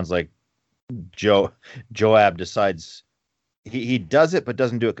kind of sounds like Joab decides he does it, but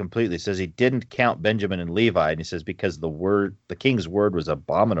doesn't do it completely. He says he didn't count Benjamin and Levi. And he says, because the king's word was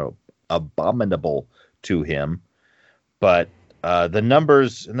abominable to him. But the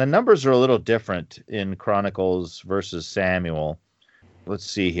numbers are a little different in Chronicles versus Samuel. Let's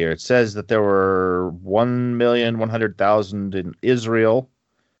see here. It says that there were 1,100,000 in Israel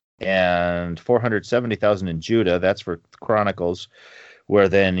and 470,000 in Judah. That's for Chronicles. Where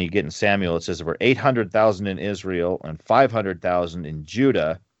then you get in Samuel, it says there were 800,000 in Israel and 500,000 in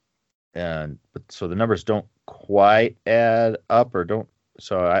Judah. So the numbers don't quite add up, or don't.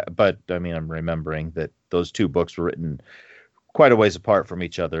 I'm remembering that those two books were written quite a ways apart from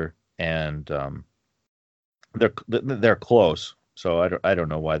each other, and they're close. So I don't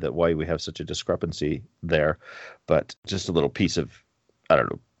know why we have such a discrepancy there, but just a little piece of, I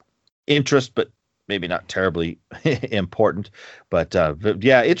don't know, interest, but maybe not terribly important, but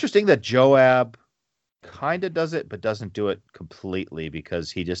yeah, interesting that Joab kind of does it, but doesn't do it completely because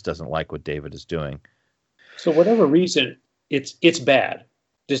he just doesn't like what David is doing. So whatever reason, it's bad.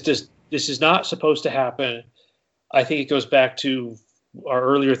 This is not supposed to happen. I think it goes back to our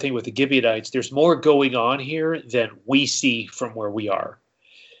earlier thing with the Gibeonites. There's more going on here than we see from where we are,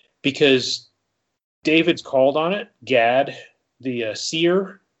 because David's called on it. Gad, the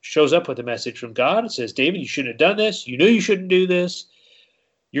seer, shows up with a message from God and says, David, you shouldn't have done this. You knew you shouldn't do this.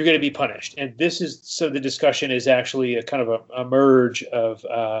 You're going to be punished. And this is, so the discussion is actually a kind of a merge of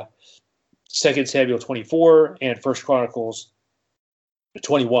 2 Samuel 24 and 1 Chronicles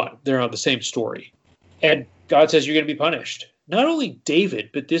 21. They're on the same story. And God says you're going to be punished. Not only David,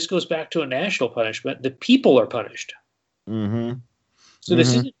 but this goes back to a national punishment. The people are punished. Mm-hmm. So this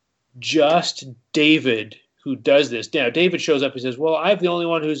isn't just David who does this. Now, David shows up and says, well, I'm the only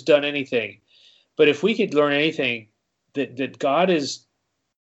one who's done anything. But if we could learn anything, that God is,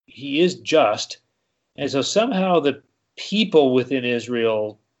 he is just. And so somehow the people within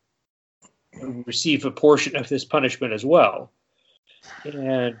Israel receive a portion of this punishment as well.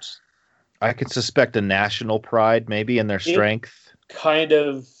 And I could suspect a national pride maybe in their strength. Kind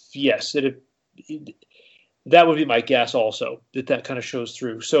of, yes. That would be my guess also, that kind of shows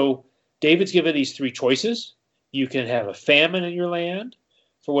through. So David's given these three choices. You can have a famine in your land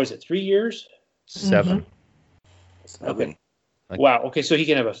for, what is it, 3 years? 7. Okay. Wow. Okay, so he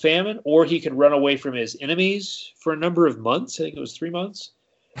can have a famine, or he can run away from his enemies for a number of months. I think it was 3 months.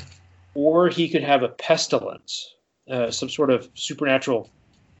 Or he could have a pestilence, some sort of supernatural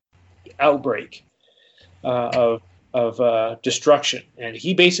outbreak of destruction. And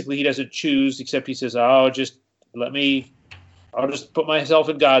he doesn't choose, except he says, I'll just put myself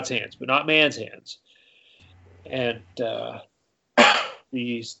in God's hands, but not man's hands. And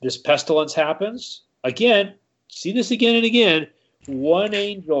this pestilence happens. Again, see this again and again. One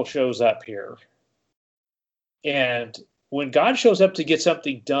angel shows up here. And when God shows up to get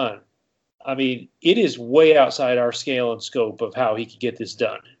something done, I mean, it is way outside our scale and scope of how he could get this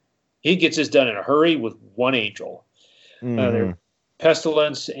done. He gets this done in a hurry with one angel.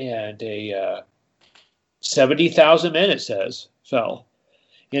 Pestilence and a 70,000 men, it says, fell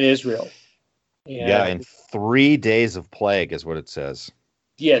in Israel. And in 3 days of plague is what it says.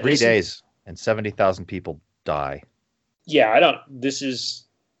 Yeah, 3 days and 70,000 people die. Yeah, this is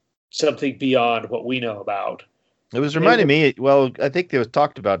something beyond what we know about. It was reminding me, well, I think they was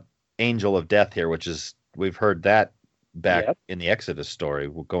talked about angel of death here, which is, we've heard that back in the Exodus story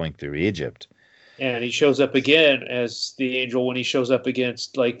going through Egypt. And he shows up again as the angel when he shows up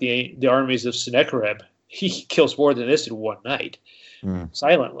against like the armies of Sennacherib. He kills more than this in one night,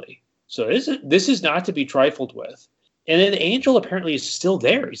 silently. So this is not to be trifled with. And then the angel apparently is still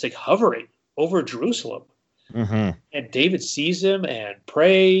there. He's like hovering over Jerusalem. And David sees him and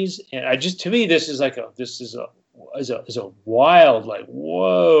prays. And to me, this is a wild, like,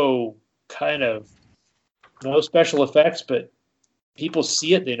 whoa, kind of, no special effects, but people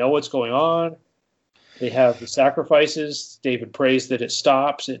see it. They know what's going on. They have the sacrifices. David prays that it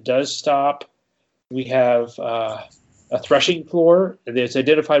stops. It does stop. We have a threshing floor that's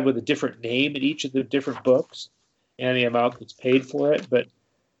identified with a different name in each of the different books and the amount that's paid for it. But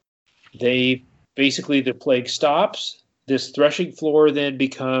the plague stops. This threshing floor then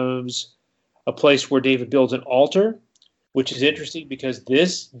becomes a place where David builds an altar, which is interesting because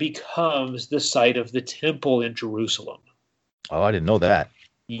this becomes the site of the temple in Jerusalem. Oh, I didn't know that.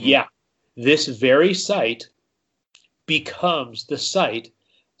 Yeah. This very site becomes the site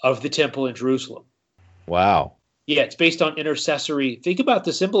of the temple in Jerusalem. Wow. Yeah, it's based on intercessory. Think about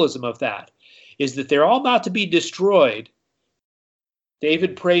the symbolism of that, is that they're all about to be destroyed.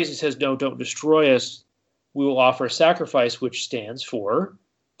 David prays and says, no, don't destroy us. We will offer a sacrifice, which stands for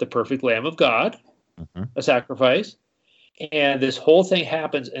the perfect Lamb of God, a sacrifice. And this whole thing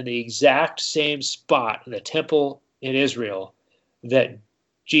happens in the exact same spot in the temple in Israel that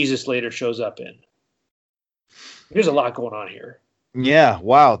Jesus later shows up in. There's a lot going on here. Yeah.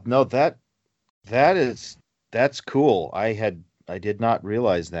 Wow. No, that's cool. I did not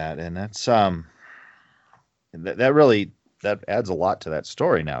realize that. And that's, that adds a lot to that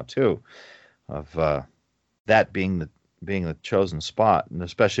story now too, of, that being the chosen spot. And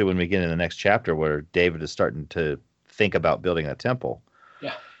especially when we get in the next chapter where David is starting to think about building a temple.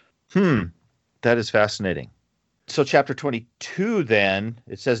 Yeah. That is fascinating. So chapter 22, then,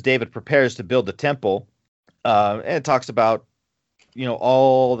 it says David prepares to build the temple. And it talks about,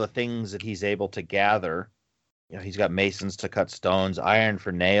 all the things that he's able to gather. He's got masons to cut stones, iron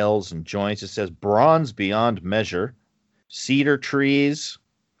for nails and joints. It says bronze beyond measure, cedar trees,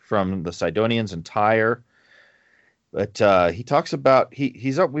 from the Sidonians and Tyre. But he talks about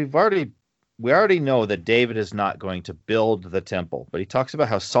we already know that David is not going to build the temple, but he talks about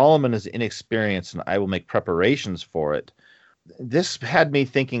how Solomon is inexperienced and I will make preparations for it. This had me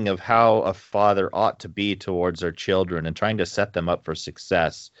thinking of how a father ought to be towards their children and trying to set them up for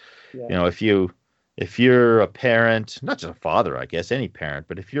success. Yeah. You know, if you're a parent, not just a father, I guess any parent,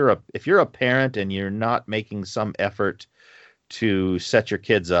 but if you're a parent and you're not making some effort to set your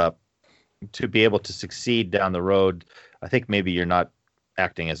kids up to be able to succeed down the road, I think maybe you're not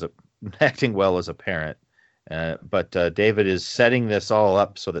acting well as a parent. But David is setting this all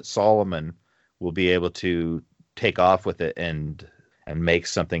up so that Solomon will be able to take off with it and make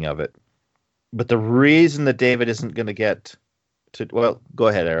something of it. But the reason that David isn't going to get to, well, go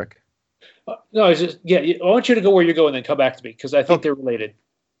ahead, Eric. No, it's just, I want you to go where you're going and then come back to me because I think they're related.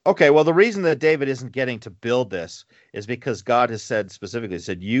 Okay, well, the reason that David isn't getting to build this is because God has said specifically,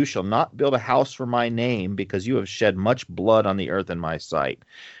 you shall not build a house for my name because you have shed much blood on the earth in my sight.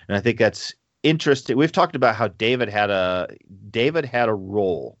 And I think that's interesting. We've talked about how David had a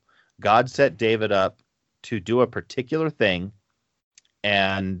role. God set David up to do a particular thing,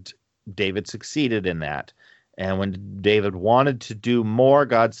 and David succeeded in that. And when David wanted to do more,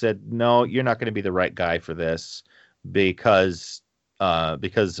 God said, no, you're not going to be the right guy for this because of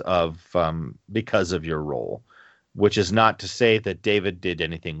your role, which is not to say that David did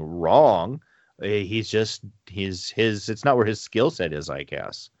anything wrong. It's not where his skill set is, I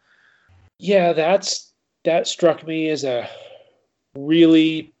guess. Yeah, that struck me as a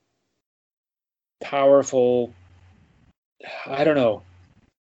really powerful, I don't know.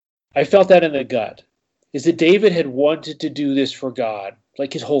 I felt that in the gut. Is that David had wanted to do this for God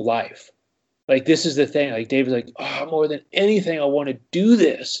like his whole life. Like, this is the thing. Like, David's like, more than anything, I want to do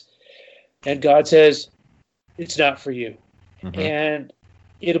this. And God says, it's not for you. Mm-hmm. And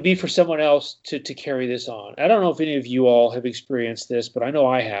it'll be for someone else to carry this on. I don't know if any of you all have experienced this, but I know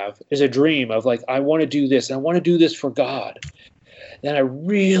I have. Is a dream of like, I want to do this. And I want to do this for God. And I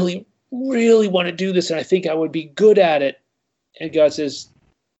really, really want to do this. And I think I would be good at it. And God says,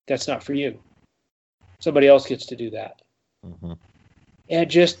 that's not for you. Somebody else gets to do that. Mm-hmm. And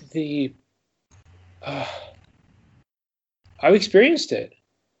just I've experienced it.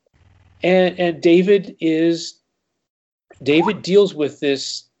 And David deals with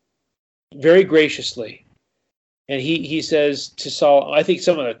this very graciously. And he says to Saul, I think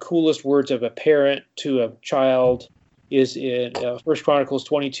some of the coolest words of a parent to a child is in 1 Chronicles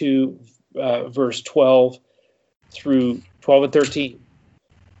 22, verse 12 through 12 and 13,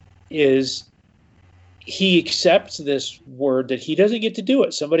 is he accepts this word that he doesn't get to do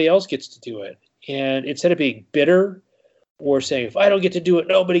it. Somebody else gets to do it. And instead of being bitter or saying, if I don't get to do it,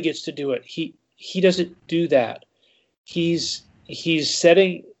 nobody gets to do it, he doesn't do that. He's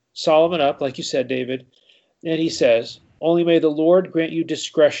setting Solomon up, like you said, David, and he says, only may the Lord grant you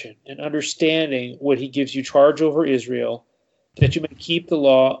discretion and understanding when he gives you charge over Israel, that you may keep the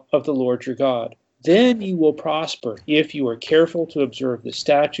law of the Lord your God. Then you will prosper if you are careful to observe the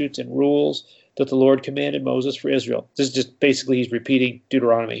statutes and rules that the Lord commanded Moses for Israel. This is just basically he's repeating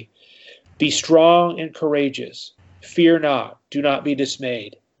Deuteronomy. Be strong and courageous. Fear not. Do not be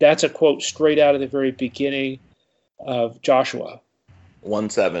dismayed. That's a quote straight out of the very beginning of Joshua.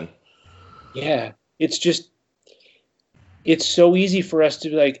 1:7. Yeah. It's so easy for us to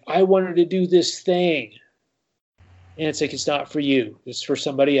be like, I wanted to do this thing. And it's like, it's not for you. It's for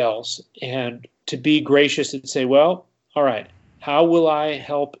somebody else. And to be gracious and say, well, all right, how will I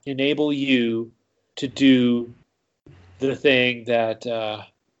help enable you to do the thing that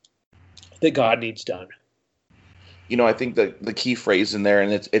God needs done? You know, I think the key phrase in there,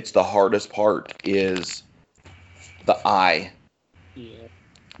 and it's the hardest part, is the I. Yeah.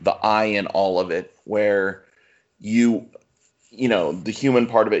 The I in all of it, where you know, the human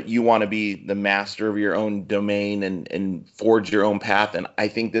part of it, you want to be the master of your own domain and forge your own path. And I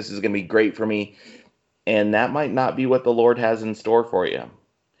think this is going to be great for me. And that might not be what the Lord has in store for you.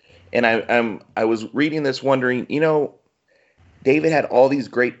 And I was reading this wondering, you know, David had all these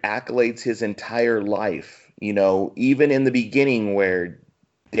great accolades his entire life. You know, even in the beginning where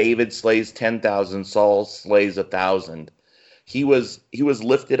David slays 10,000, Saul slays 1,000. He was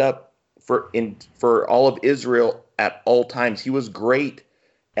lifted up for all of Israel at all times. He was great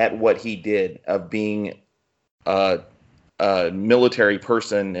at what he did of being a military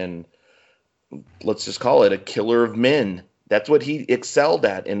person, and let's just call it a killer of men. That's what he excelled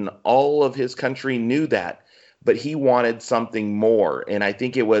at, and all of his country knew that. But he wanted something more, and I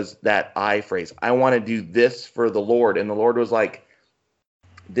think it was that I phrase. I want to do this for the Lord, and the Lord was like,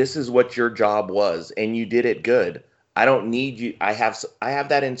 this is what your job was, and you did it good. I don't need you. I have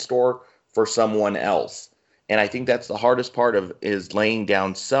that in store for someone else. And I think that's the hardest part of is laying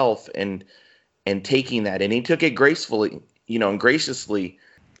down self and taking that. And he took it gracefully, and graciously.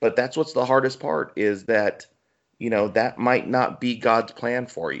 But that's what's the hardest part is that, that might not be God's plan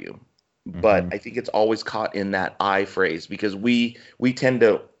for you. But I think it's always caught in that I phrase because we tend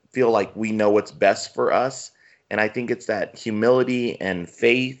to feel like we know what's best for us. And I think it's that humility and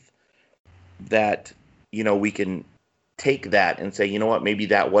faith that, we can take that and say, you know what, maybe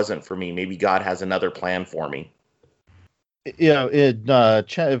that wasn't for me. Maybe God has another plan for me. In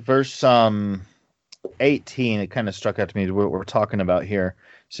verse 18, it kind of struck out to me what we're talking about here.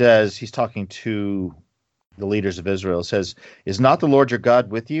 Says he's talking to the leaders of Israel. It says, "Is not the Lord your God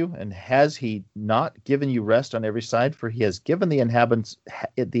with you? And has he not given you rest on every side? For he has given the inhabitants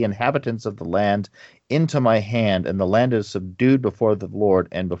of the land into my hand, and the land is subdued before the Lord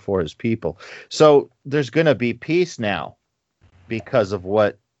and before his people." So there's going to be peace now because of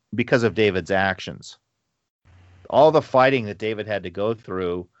David's actions. All the fighting that David had to go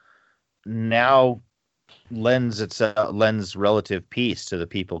through now lends relative peace to the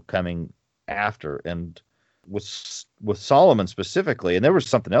people coming after. And with Solomon specifically, and there was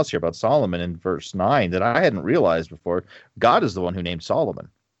something else here about Solomon in verse 9 that I hadn't realized before. God is the one who named Solomon.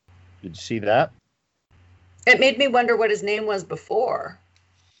 Did you see that? It made me wonder what his name was before.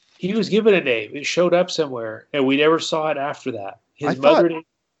 He was given a name. It showed up somewhere, and we never saw it after that. Yeah,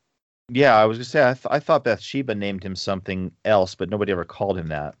 I was going to say, I thought Bathsheba named him something else, but nobody ever called him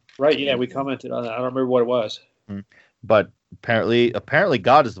that. Right, yeah, we commented on that. I don't remember what it was. But apparently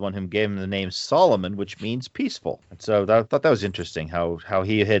God is the one who gave him the name Solomon, which means peaceful. And so I thought that was interesting how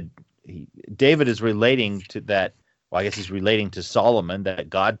David is relating to that. Well, I guess he's relating to Solomon, that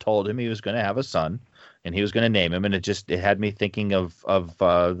God told him he was going to have a son and he was going to name him. And it had me thinking of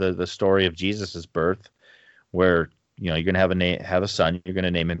the story of Jesus's birth, where you're going to have a son, you're going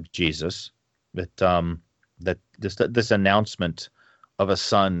to name him Jesus. That this announcement of a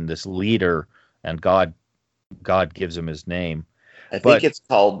son, this leader, and God gives him his name. I think it's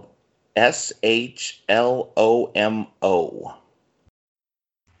called Shlomo.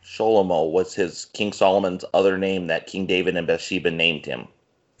 Shlomo was King Solomon's other name that King David and Bathsheba named him.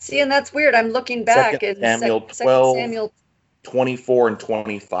 See, and that's weird. I'm looking back 2 at Samuel 12, 24 and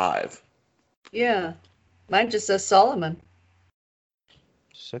 25. Yeah, mine just says Solomon.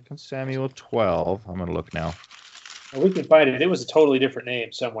 2 Samuel 12. I'm going to look now. We can find it. It was a totally different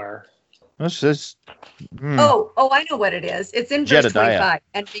name somewhere. This is. Oh, I know what it is. It's in verse 25.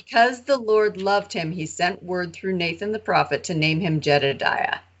 And because the Lord loved him, he sent word through Nathan the prophet to name him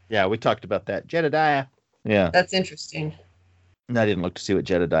Jedediah. Yeah, we talked about that. Jedediah. Yeah. That's interesting. I didn't look to see what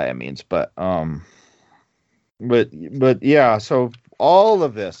Jedediah means, but yeah, so all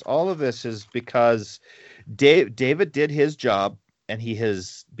of this is because David did his job, and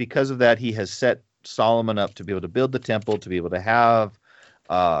because of that, he has set Solomon up to be able to build the temple, to be able to have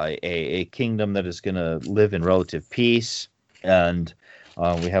a kingdom that is going to live in relative peace. And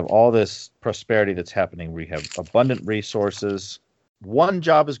we have all this prosperity that's happening. We have abundant resources. One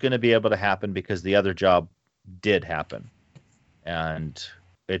job is going to be able to happen because the other job did happen. And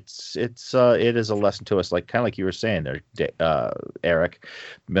it is a lesson to us, kind of like you were saying there, Eric,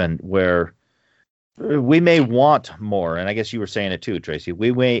 where we may want more, and I guess you were saying it too, Tracy.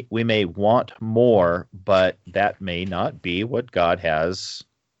 We may want more, but that may not be what God has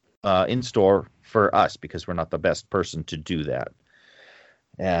in store for us, because we're not the best person to do that.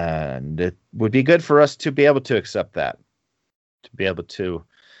 And it would be good for us to be able to accept that, to be able to,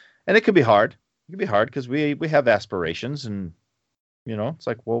 and it could be hard. It could be hard because we have aspirations, and it's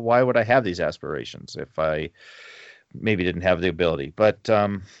like, well, why would I have these aspirations if I maybe didn't have the ability? But I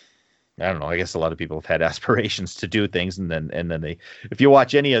don't know. I guess a lot of people have had aspirations to do things, and then they, if you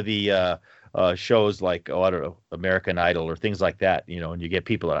watch any of the shows like, I don't know, American Idol or things like that, and you get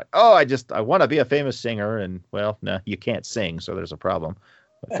people like, I want to be a famous singer, and well, no, you can't sing, so there's a problem.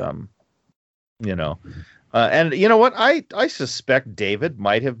 But, and you know what? I suspect David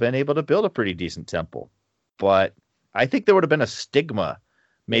might have been able to build a pretty decent temple, but I think there would have been a stigma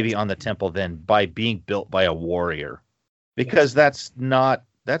maybe on the temple then by being built by a warrior, because that's not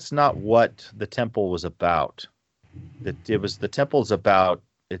what the temple was about. The temple is about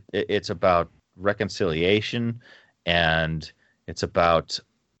it's about reconciliation, and it's about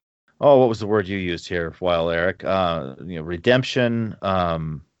what was the word you used here a while, Eric? Redemption,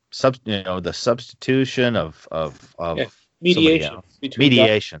 the substitution of mediation.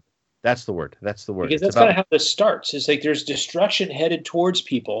 Mediation. That's the word. Because that's kind of how this starts. It's like there's destruction headed towards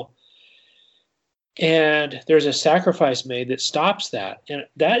people, And there's a sacrifice made that stops that. And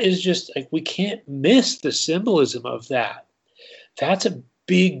that is just like, we can't miss the symbolism of that. That's a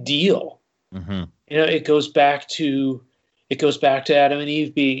big deal. Mm-hmm. It goes back to Adam and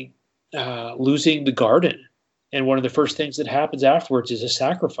Eve being losing the garden. And one of the first things that happens afterwards is a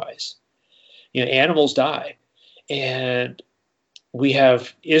sacrifice. Animals die. And we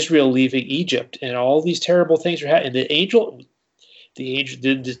have Israel leaving Egypt, and all these terrible things are happening. And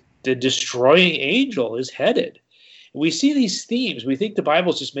the destroying angel is headed. We see these themes. We think the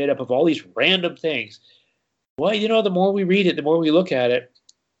Bible's just made up of all these random things. Well, the more we read it, the more we look at it,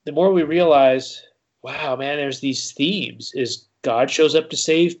 the more we realize, wow, man, there's these themes. Is God shows up to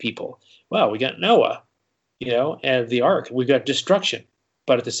save people. Well, we got Noah, and the ark. We've got destruction.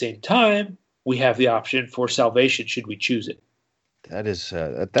 But at the same time, we have the option for salvation should we choose it. That's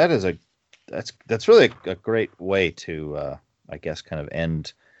really a great way to, I guess, kind of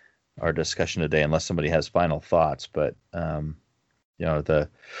end our discussion today, unless somebody has final thoughts. But the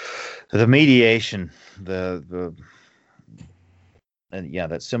mediation, that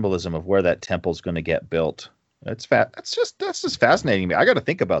symbolism of where that temple's going to get built. That's just fascinating to me. I got to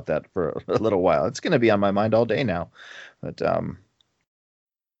think about that for a little while. It's going to be on my mind all day now. But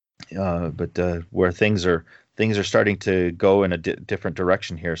where things are starting to go in a different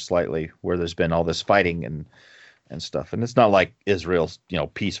direction here slightly, where there's been all this fighting and stuff. And it's not like Israel's,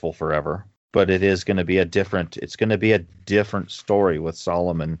 peaceful forever, but it is going to be a different story with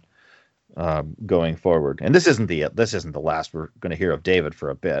Solomon going forward. And this isn't the last we're going to hear of David for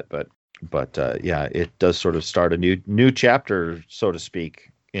a bit, but it does sort of start a new chapter, so to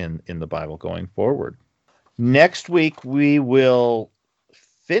speak, in the Bible going forward. Next week we will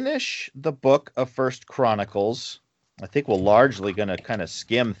finish the book of First Chronicles. I think we're largely going to kind of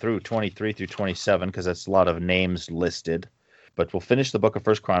skim through 23 through 27 because that's a lot of names listed. But we'll finish the book of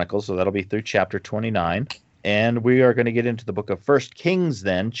First Chronicles, so that'll be through chapter 29. And we are going to get into the book of First Kings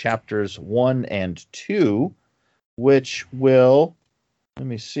then, chapters 1 and 2, which will, let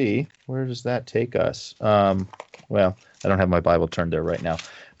me see, where does that take us? Well, I don't have my Bible turned there right now.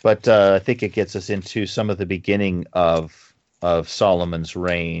 But I think it gets us into some of the beginning of Solomon's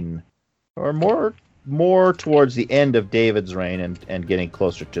reign, or more towards the end of David's reign and getting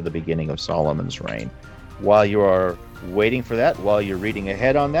closer to the beginning of Solomon's reign. While you are waiting for that, while you're reading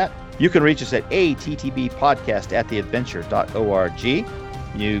ahead on that, you can reach us at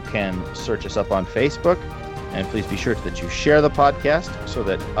attbpodcast@theadventure.org. You can search us up on Facebook, and please be sure that you share the podcast so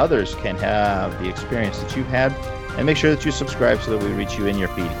that others can have the experience that you've had, and make sure that you subscribe so that we reach you in your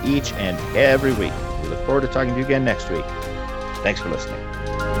feed each and every week. We look forward to talking to you again next week. Thanks for listening.